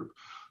age group.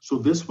 So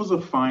this was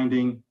a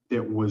finding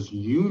that was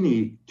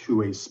unique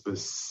to a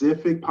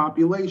specific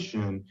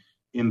population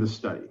in the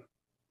study.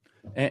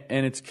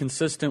 And it's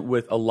consistent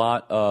with a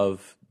lot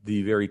of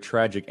the very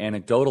tragic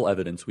anecdotal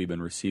evidence we've been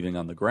receiving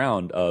on the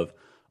ground of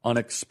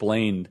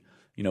unexplained,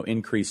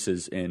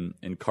 increases in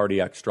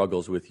cardiac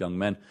struggles with young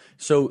men.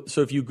 So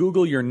if you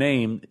Google your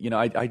name,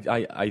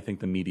 I think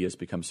the media has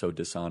become so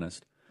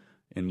dishonest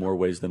in more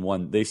ways than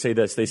one. They say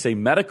this. They say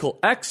medical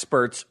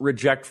experts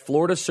reject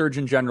Florida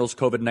Surgeon General's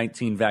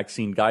COVID-19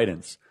 vaccine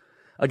guidance.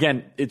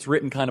 Again, it's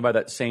written kind of by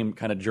that same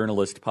kind of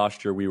journalist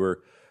posture we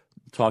were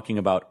talking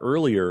about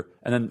earlier.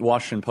 And then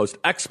Washington Post,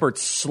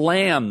 experts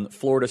slam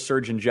Florida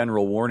Surgeon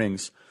General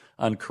warnings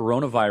on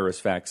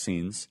coronavirus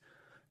vaccines.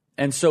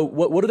 And so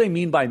what do they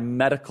mean by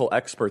medical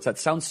experts? That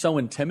sounds so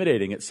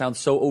intimidating. It sounds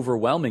so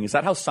overwhelming. Is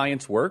that how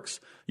science works?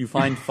 You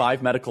find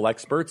 5 medical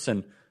experts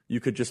and you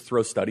could just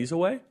throw studies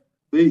away?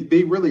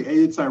 They really,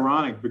 it's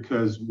ironic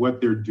because what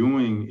they're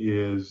doing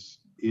is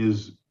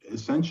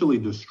essentially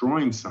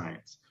destroying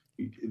science.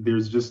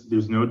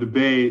 There's no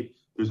debate.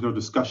 There's no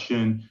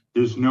discussion.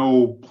 There's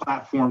no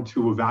platform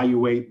to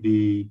evaluate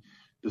the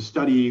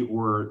study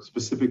or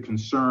specific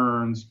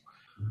concerns.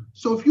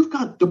 So if you've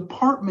got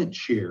department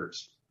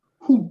chairs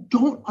who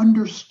don't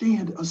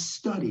understand a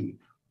study,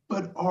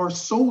 but are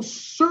so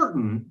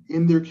certain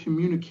in their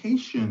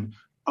communication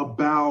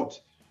about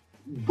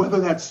whether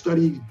that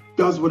study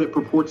does what it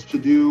purports to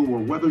do or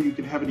whether you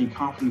can have any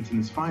confidence in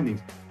its findings,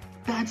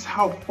 that's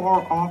how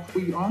far off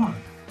we are.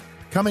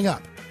 Coming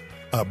up,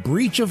 a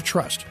breach of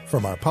trust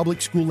from our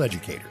public school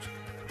educators.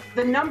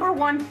 The number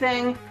one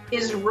thing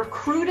is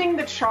recruiting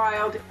the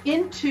child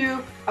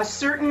into a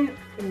certain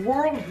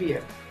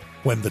worldview.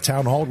 When the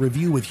Town Hall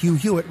Review with Hugh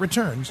Hewitt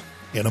returns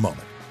in a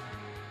moment.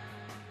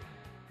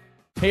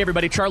 Hey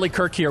everybody, Charlie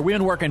Kirk here. We've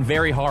been working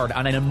very hard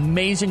on an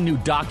amazing new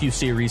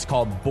docuseries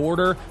called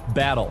Border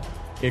Battle.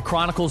 It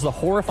chronicles the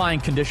horrifying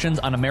conditions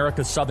on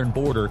America's southern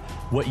border.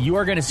 What you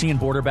are going to see in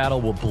Border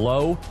Battle will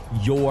blow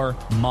your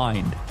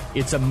mind.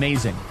 It's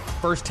amazing.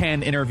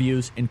 First-hand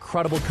interviews,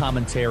 incredible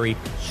commentary,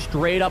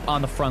 straight up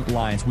on the front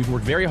lines. We've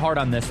worked very hard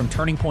on this from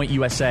Turning Point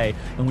USA,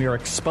 and we are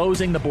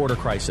exposing the border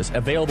crisis.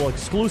 Available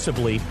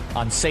exclusively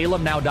on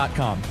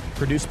SalemNow.com.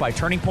 Produced by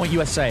Turning Point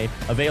USA.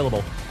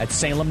 Available at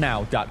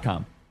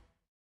SalemNow.com.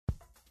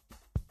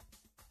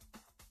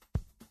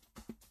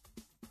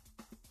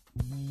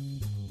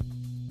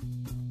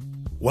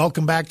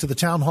 Welcome back to the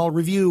Town Hall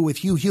Review with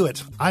Hugh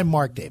Hewitt. I'm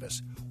Mark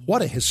Davis.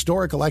 What a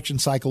historic election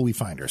cycle we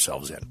find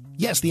ourselves in.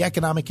 Yes, the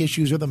economic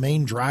issues are the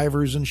main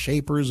drivers and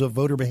shapers of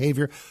voter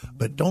behavior,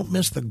 but don't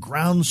miss the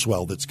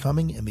groundswell that's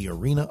coming in the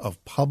arena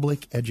of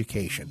public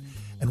education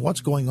and what's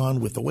going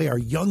on with the way our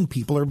young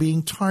people are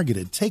being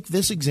targeted. Take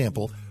this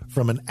example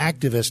from an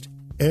activist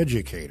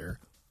educator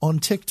on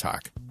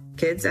TikTok.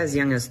 Kids as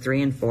young as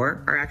 3 and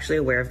 4 are actually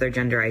aware of their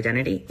gender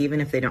identity,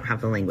 even if they don't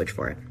have the language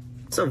for it.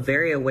 Also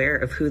very aware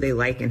of who they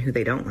like and who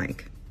they don't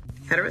like.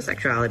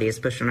 Heterosexuality is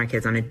pushed on our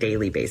kids on a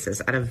daily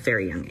basis at a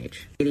very young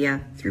age.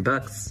 Media, through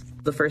books,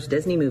 the first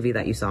Disney movie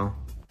that you saw.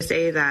 To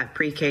say that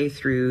pre-K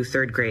through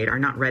 3rd grade are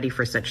not ready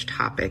for such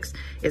topics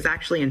is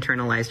actually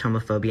internalized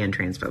homophobia and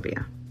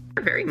transphobia.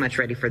 They're very much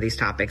ready for these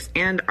topics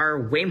and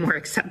are way more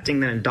accepting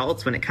than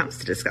adults when it comes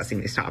to discussing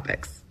these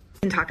topics.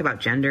 We can talk about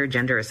gender,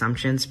 gender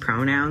assumptions,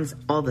 pronouns,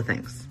 all the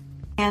things.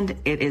 And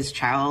it is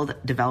child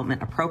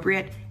development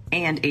appropriate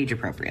and age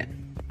appropriate.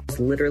 It's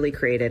literally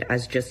created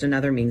as just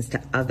another means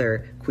to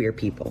other queer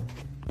people.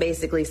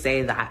 Basically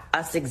say that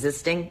us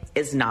existing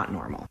is not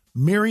normal.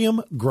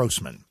 Miriam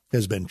Grossman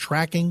has been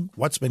tracking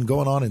what's been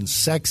going on in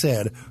sex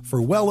ed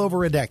for well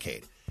over a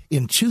decade.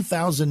 In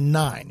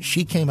 2009,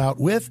 she came out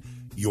with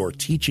You're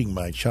Teaching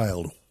My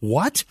Child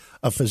What?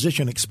 A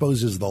physician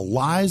exposes the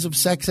lies of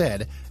sex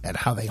ed and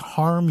how they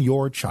harm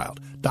your child.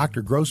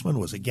 Dr. Grossman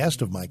was a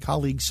guest of my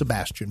colleague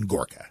Sebastian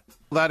Gorka.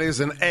 That is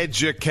an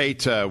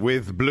educator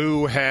with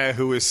blue hair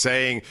who is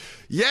saying,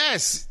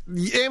 yes,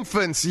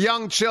 infants,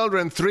 young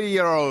children,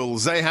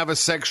 3-year-olds, they have a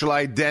sexual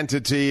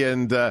identity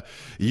and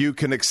you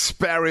can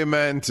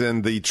experiment,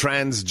 and the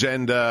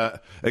transgender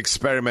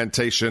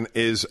experimentation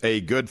is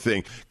a good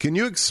thing. Can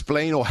you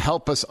explain or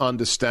help us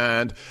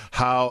understand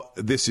how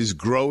this is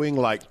growing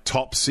like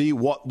Topsy?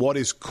 What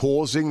is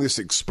causing this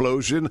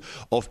explosion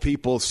of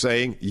people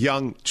saying,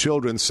 young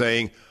children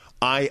saying,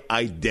 I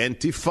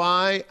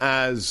identify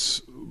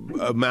as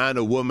a man,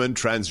 a woman,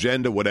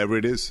 transgender, whatever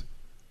it is?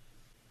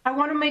 I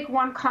want to make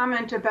one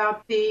comment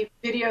about the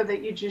video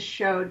that you just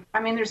showed. I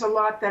mean, there's a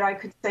lot that I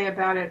could say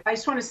about it. I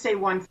just want to say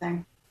one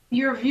thing.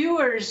 Your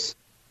viewers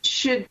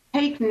should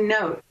take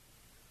note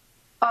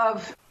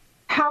of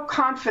how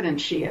confident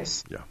she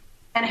is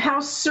and how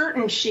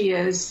certain she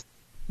is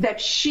that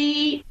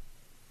she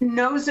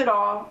knows it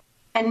all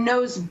and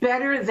knows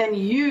better than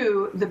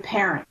you, the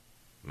parent.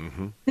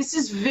 Mm-hmm. This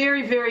is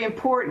very, very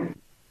important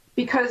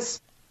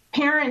because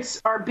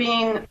parents are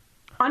being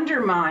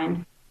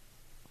undermined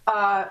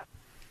by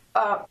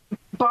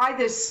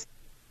this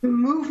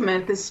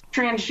movement, this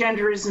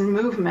transgenderism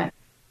movement.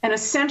 And a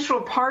central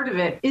part of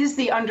it is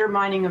the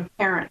undermining of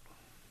parents.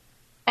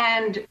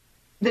 And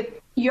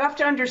you have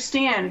to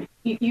understand,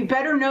 you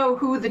better know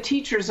who the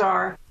teachers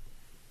are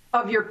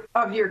of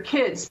your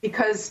kids,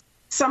 because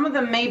some of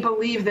them may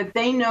believe that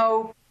they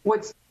know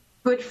what's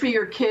good for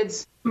your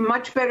kids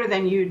much better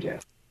than you do.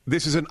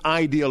 This is an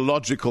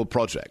ideological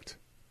project.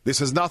 This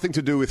has nothing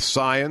to do with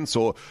science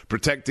or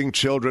protecting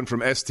children from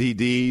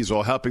STDs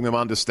or helping them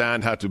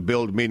understand how to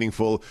build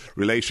meaningful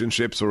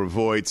relationships or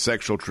avoid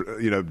sexual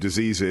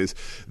diseases.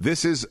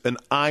 This is an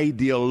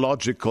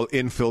ideological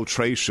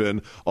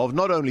infiltration of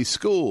not only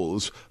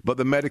schools, but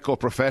the medical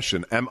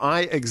profession. Am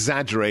I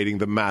exaggerating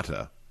the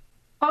matter?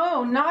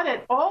 Oh, not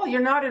at all.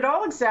 You're not at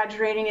all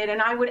exaggerating it.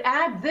 And I would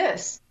add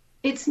this.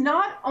 It's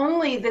not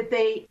only that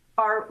they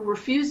are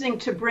refusing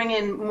to bring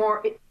in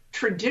more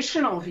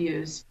traditional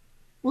views.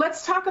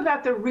 Let's talk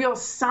about the real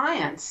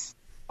science.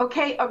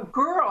 Okay, a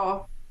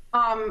girl,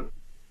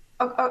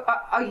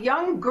 a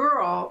young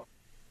girl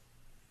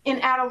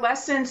in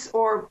adolescence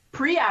or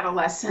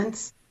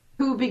pre-adolescence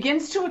who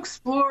begins to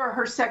explore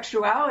her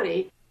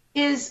sexuality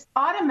is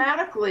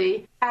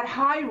automatically at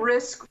high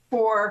risk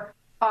for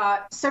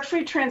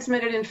sexually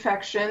transmitted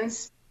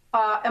infections,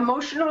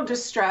 emotional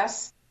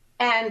distress,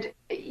 and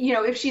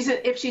if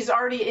she's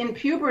already in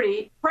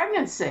puberty,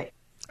 pregnancy.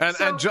 And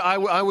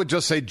I would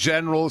just say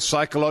general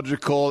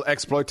psychological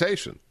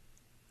exploitation.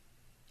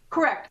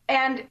 Correct.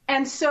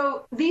 And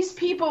so these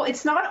people,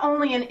 it's not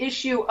only an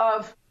issue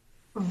of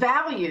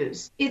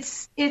values,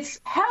 it's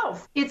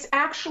health. It's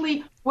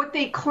actually what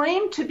they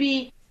claim to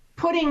be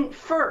putting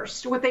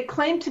first, what they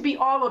claim to be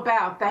all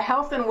about, the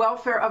health and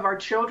welfare of our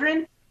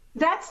children.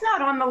 That's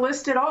not on the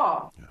list at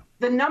all. Yeah.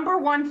 The number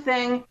one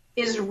thing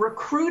is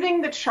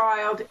recruiting the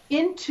child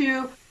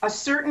into a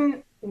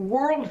certain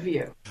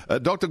worldview.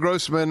 Dr.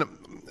 Grossman,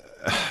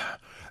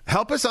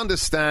 help us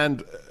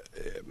understand,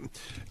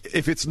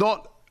 if it's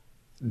not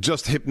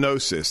just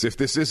hypnosis, if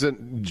this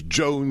isn't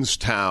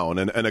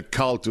Jonestown and a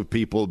cult of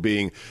people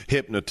being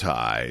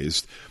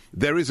hypnotized,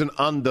 there is an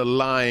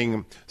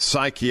underlying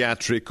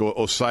psychiatric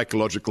or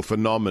psychological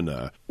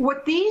phenomena.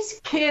 What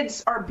these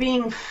kids are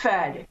being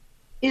fed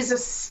is a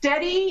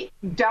steady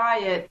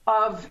diet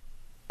of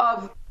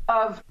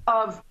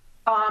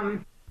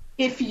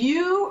if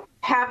you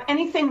have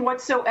anything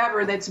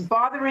whatsoever that's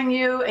bothering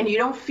you and you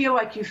don't feel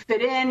like you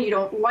fit in, you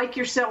don't like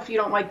yourself, you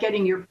don't like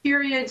getting your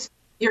periods,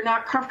 you're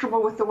not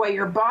comfortable with the way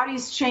your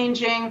body's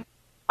changing,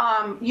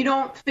 you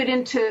don't fit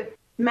into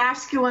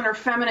masculine or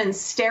feminine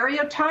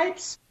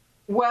stereotypes,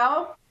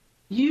 well,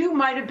 you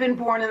might have been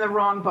born in the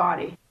wrong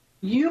body.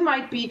 You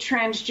might be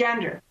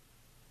transgender.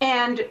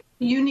 And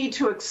you need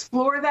to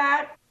explore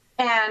that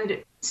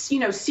and,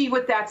 see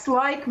what that's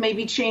like,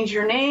 maybe change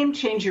your name,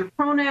 change your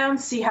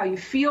pronouns, see how you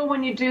feel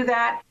when you do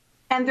that.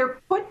 And they're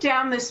put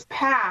down this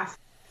path,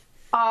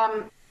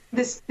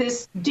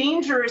 this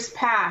dangerous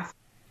path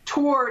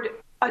toward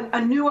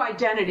a new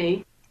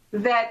identity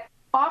that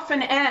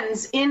often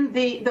ends in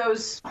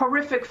those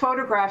horrific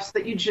photographs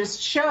that you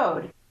just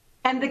showed.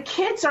 And the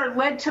kids are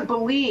led to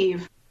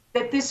believe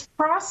that this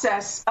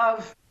process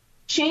of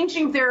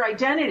changing their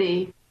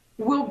identity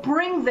will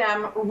bring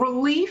them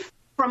relief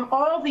from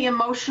all the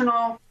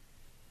emotional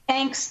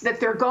angst that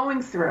they're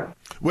going through.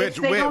 Which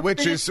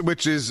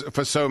is,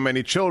 for so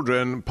many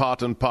children,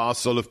 part and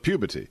parcel of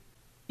puberty.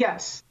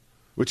 Yes.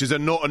 Which is a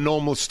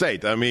normal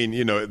state. I mean,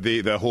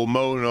 the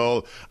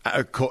hormonal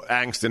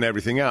angst and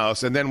everything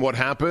else. And then what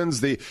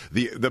happens? The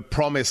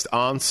promised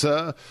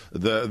answer,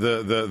 the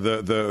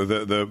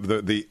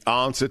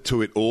answer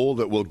to it all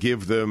that will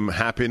give them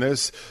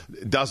happiness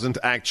doesn't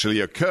actually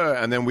occur.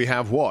 And then we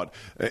have what?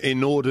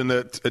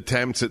 Inordinate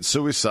attempts at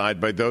suicide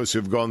by those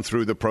who've gone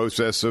through the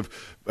process of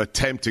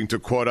attempting to,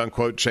 quote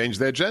unquote, change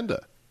their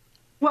gender.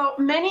 Well,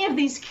 many of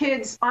these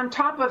kids, on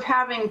top of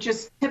having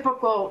just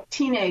typical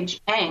teenage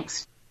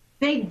angst,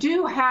 they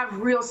do have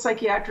real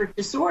psychiatric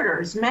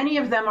disorders. Many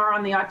of them are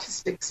on the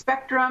autistic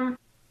spectrum.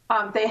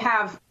 They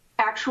have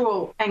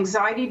actual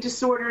anxiety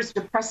disorders,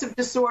 depressive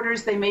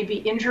disorders. They may be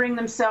injuring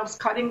themselves,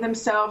 cutting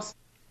themselves,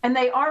 and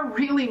they are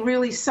really,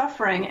 really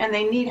suffering, and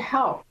they need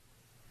help.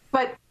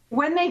 But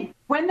when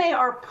they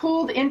are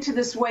pulled into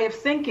this way of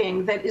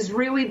thinking that is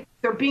really,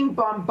 they're being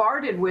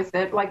bombarded with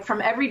it, like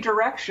from every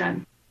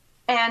direction,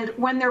 and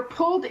when they're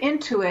pulled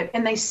into it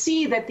and they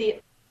see that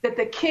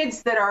the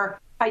kids that are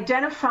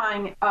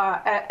identifying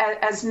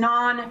as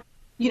non,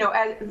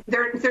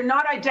 they're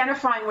not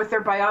identifying with their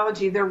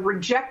biology. They're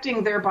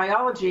rejecting their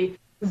biology.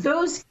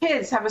 Those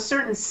kids have a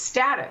certain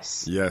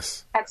status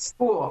at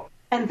school,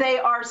 and they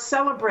are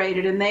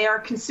celebrated, and they are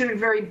considered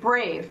very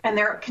brave, and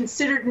they're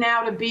considered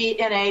now to be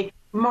in a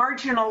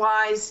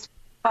marginalized,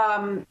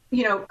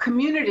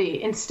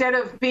 community instead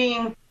of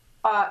being,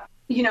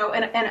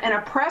 an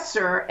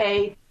oppressor,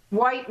 a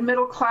white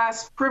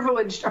middle-class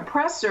privileged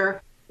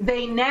oppressor.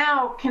 They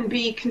now can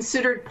be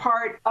considered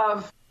part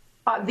of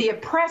the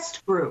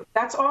oppressed group.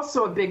 That's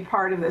also a big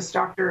part of this,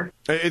 Dr.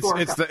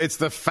 It's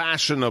the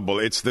fashionable,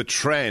 it's the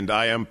trend.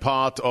 I am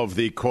part of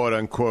the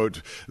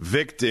quote-unquote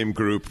victim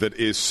group that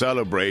is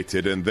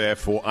celebrated, and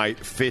therefore I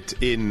fit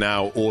in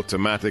now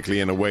automatically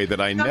in a way that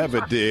I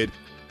never did.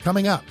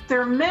 Coming up.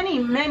 There are many,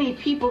 many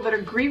people that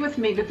agree with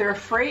me, but they're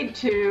afraid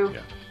to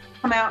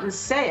come out and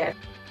say it.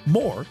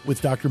 More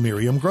with Dr.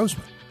 Miriam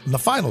Grossman in the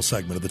final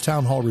segment of the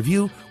Town Hall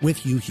Review with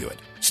Hugh Hewitt.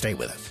 Stay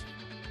with us.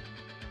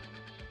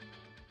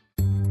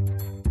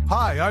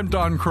 Hi, I'm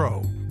Don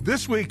Crow.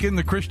 This week in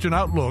the Christian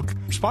Outlook,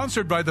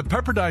 sponsored by the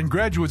Pepperdine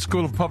Graduate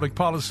School of Public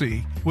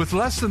Policy, with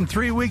less than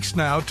 3 weeks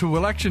now to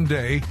Election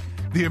Day,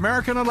 the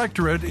American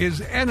electorate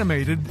is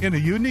animated in a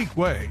unique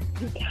way.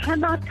 You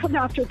cannot come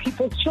after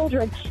people's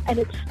children and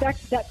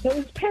expect that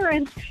those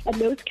parents and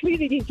those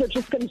communities are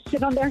just going to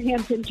sit on their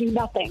hands and do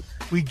nothing.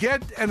 We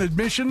get an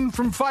admission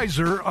from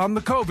Pfizer on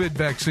the COVID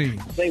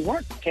vaccine. They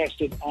weren't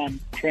tested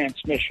on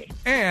transmission.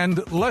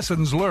 And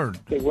lessons learned.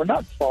 They were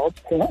not false.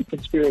 They weren't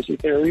conspiracy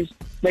theories.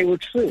 They were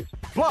truth.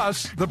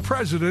 Plus, the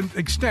president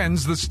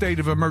extends the state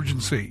of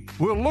emergency.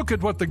 We'll look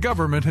at what the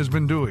government has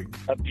been doing.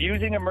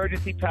 Abusing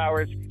emergency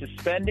powers,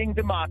 suspending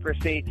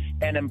democracy,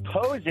 and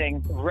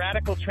imposing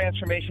radical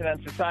transformation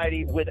on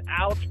society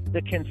without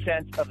the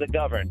consent of the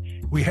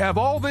governed. We have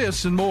all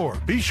this and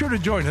more. Be sure to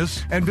join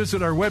us and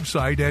visit our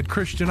website at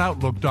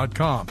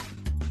ChristianOutlook.com.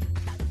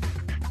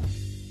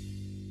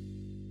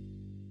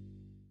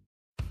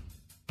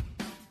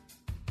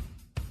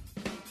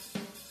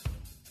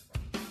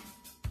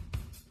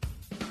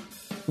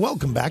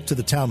 Welcome back to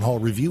the Town Hall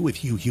Review with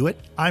Hugh Hewitt.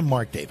 I'm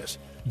Mark Davis.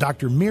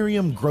 Dr.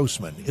 Miriam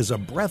Grossman is a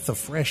breath of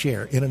fresh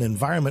air in an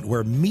environment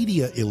where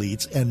media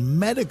elites and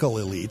medical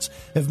elites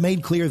have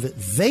made clear that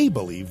they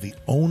believe the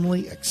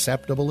only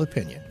acceptable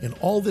opinion in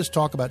all this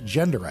talk about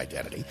gender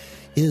identity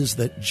is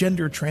that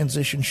gender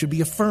transition should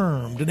be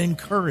affirmed and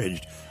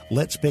encouraged.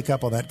 Let's pick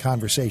up on that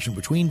conversation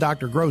between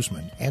Dr.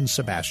 Grossman and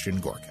Sebastian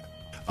Gorka.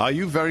 Are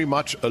you very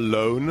much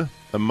alone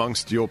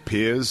amongst your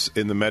peers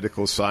in the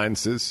medical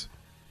sciences?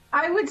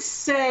 I would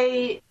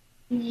say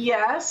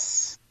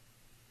yes.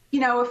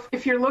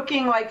 if you're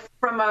looking like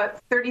from a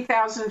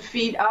 30,000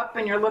 feet up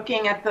and you're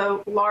looking at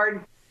the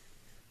large,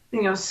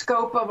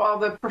 scope of all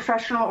the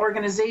professional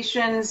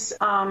organizations,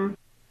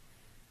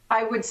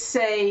 I would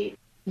say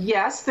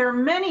yes. There are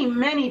many,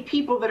 many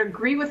people that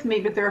agree with me,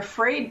 but they're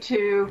afraid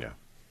to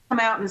come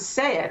out and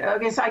say it.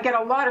 Okay, so I get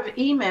a lot of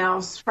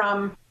emails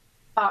from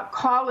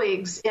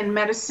colleagues in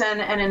medicine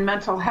and in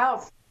mental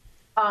health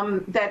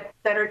that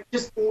are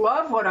just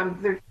love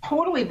they're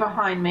totally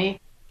behind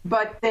me,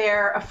 but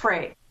they're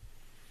afraid.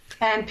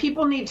 And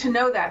people need to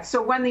know that.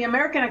 So when the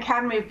American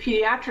Academy of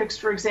Pediatrics,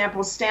 for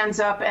example, stands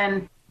up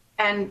and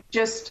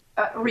just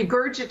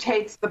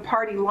regurgitates the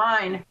party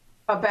line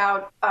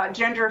about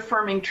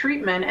gender-affirming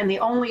treatment, and the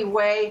only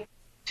way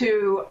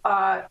to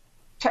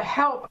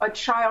help a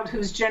child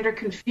who's gender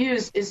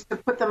confused is to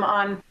put them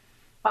on,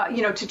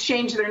 to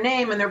change their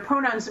name and their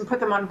pronouns and put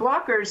them on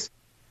blockers.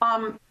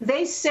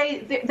 They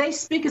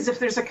speak as if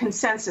there's a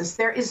consensus.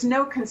 There is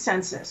no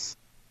consensus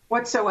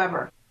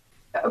whatsoever.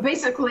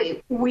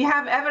 Basically, we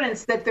have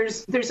evidence that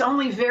there's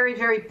only very,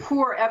 very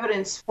poor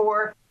evidence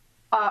for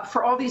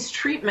all these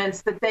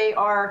treatments that they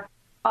are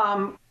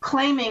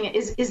claiming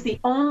is the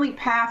only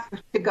path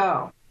to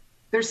go.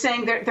 They're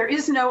saying there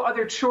is no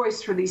other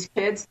choice for these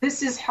kids.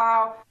 This is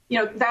how,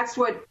 that's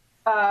what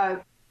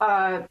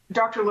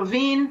Dr.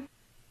 Levine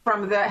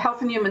from the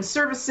Health and Human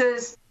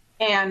Services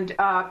and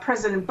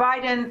President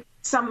Biden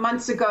some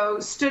months ago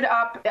stood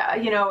up,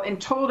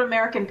 and told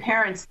American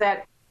parents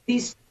that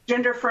these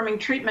gender-affirming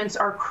treatments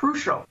are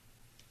crucial.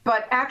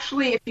 But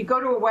actually, if you go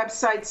to a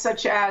website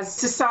such as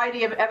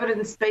Society of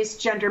Evidence-Based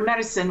Gender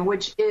Medicine,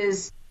 which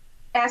is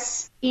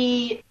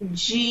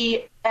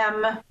SEGM.org,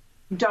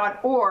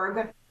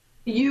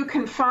 you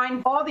can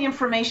find all the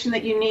information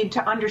that you need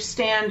to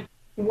understand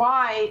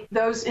why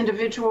those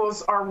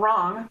individuals are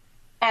wrong.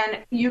 And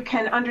you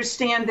can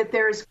understand that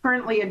there is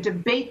currently a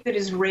debate that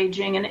is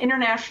raging, an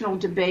international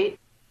debate.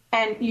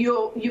 And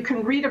you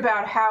can read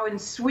about how in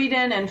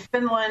Sweden and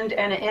Finland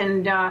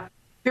and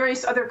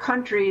various other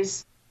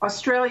countries,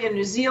 Australia,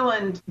 New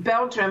Zealand,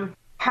 Belgium,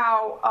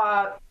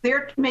 how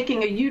they're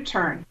making a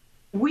U-turn.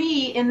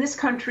 We in this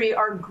country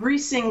are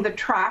greasing the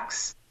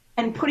tracks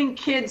and putting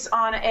kids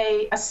on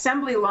a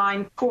assembly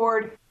line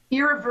toward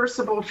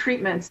irreversible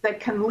treatments that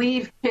can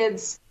leave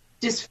kids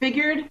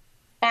disfigured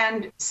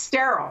and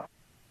sterile.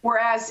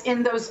 Whereas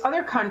in those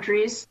other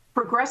countries,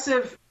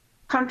 progressive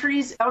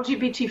countries,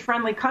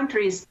 LGBT-friendly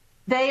countries,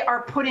 they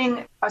are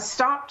putting a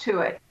stop to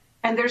it.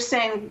 And they're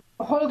saying,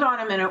 hold on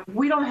a minute,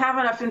 we don't have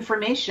enough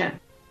information.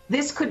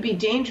 This could be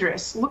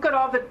dangerous. Look at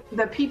all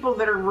the people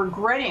that are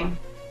regretting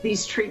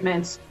these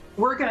treatments.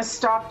 We're going to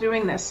stop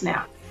doing this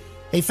now.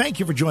 Hey, thank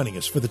you for joining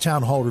us for the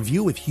Town Hall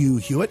Review with Hugh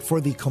Hewitt. For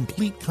the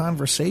complete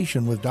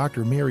conversation with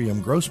Dr.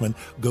 Miriam Grossman,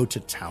 go to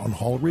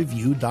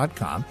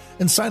townhallreview.com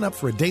and sign up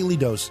for a daily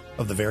dose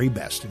of the very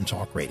best in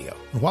talk radio.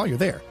 And while you're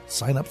there,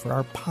 sign up for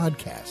our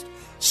podcast.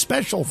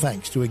 Special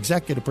thanks to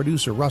executive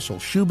producer Russell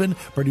Shubin,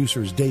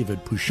 producers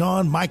David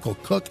Pouchon, Michael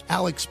Cook,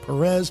 Alex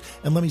Perez,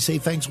 and let me say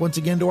thanks once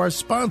again to our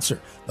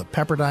sponsor, the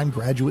Pepperdine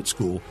Graduate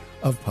School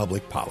of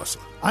Public Policy.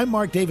 I'm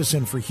Mark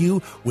Davison for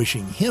Hugh,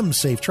 wishing him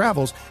safe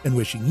travels and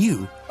wishing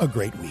you a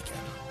great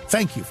weekend.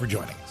 Thank you for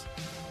joining us.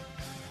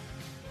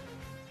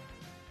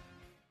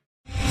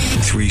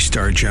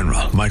 3-star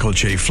General Michael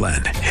J.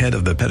 Flynn, head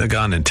of the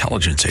Pentagon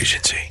Intelligence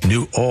Agency,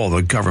 knew all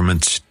the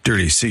government's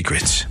dirty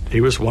secrets. He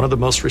was one of the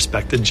most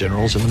respected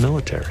generals in the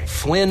military.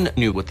 Flynn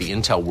knew what the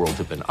intel world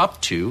had been up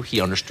to.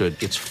 He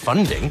understood its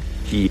funding.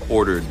 He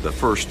ordered the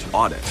first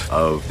audit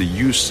of the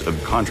use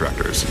of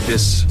contractors.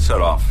 This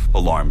set off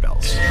alarm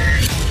bells.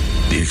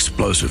 The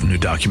explosive new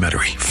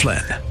documentary,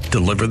 Flynn,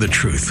 Deliver the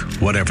Truth,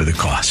 Whatever the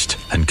Cost,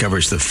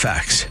 uncovers the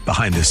facts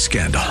behind this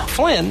scandal.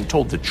 Flynn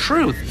told the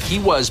truth. He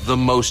was the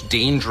most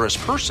dangerous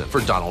person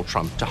for Donald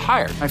Trump to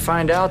hire. I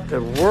find out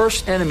the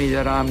worst enemy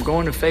that I'm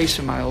going to face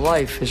in my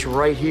life is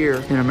right here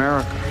in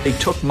America. They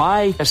took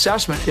my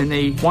assessment and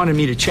they wanted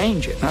me to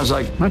change it. And I was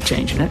like, I'm not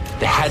changing it.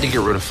 They had to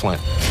get rid of Flynn.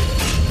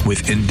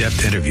 With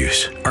in-depth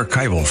interviews,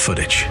 archival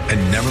footage,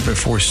 and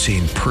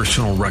never-before-seen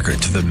personal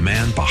records of the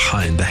man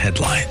behind the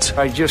headlines.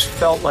 I just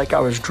felt like I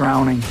was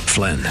drowning.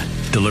 Flynn,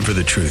 Deliver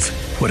the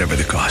Truth, Whatever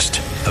the Cost.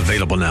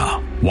 Available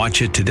now.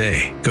 Watch it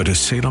today. Go to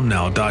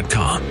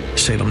salemnow.com.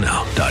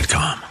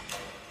 salemnow.com.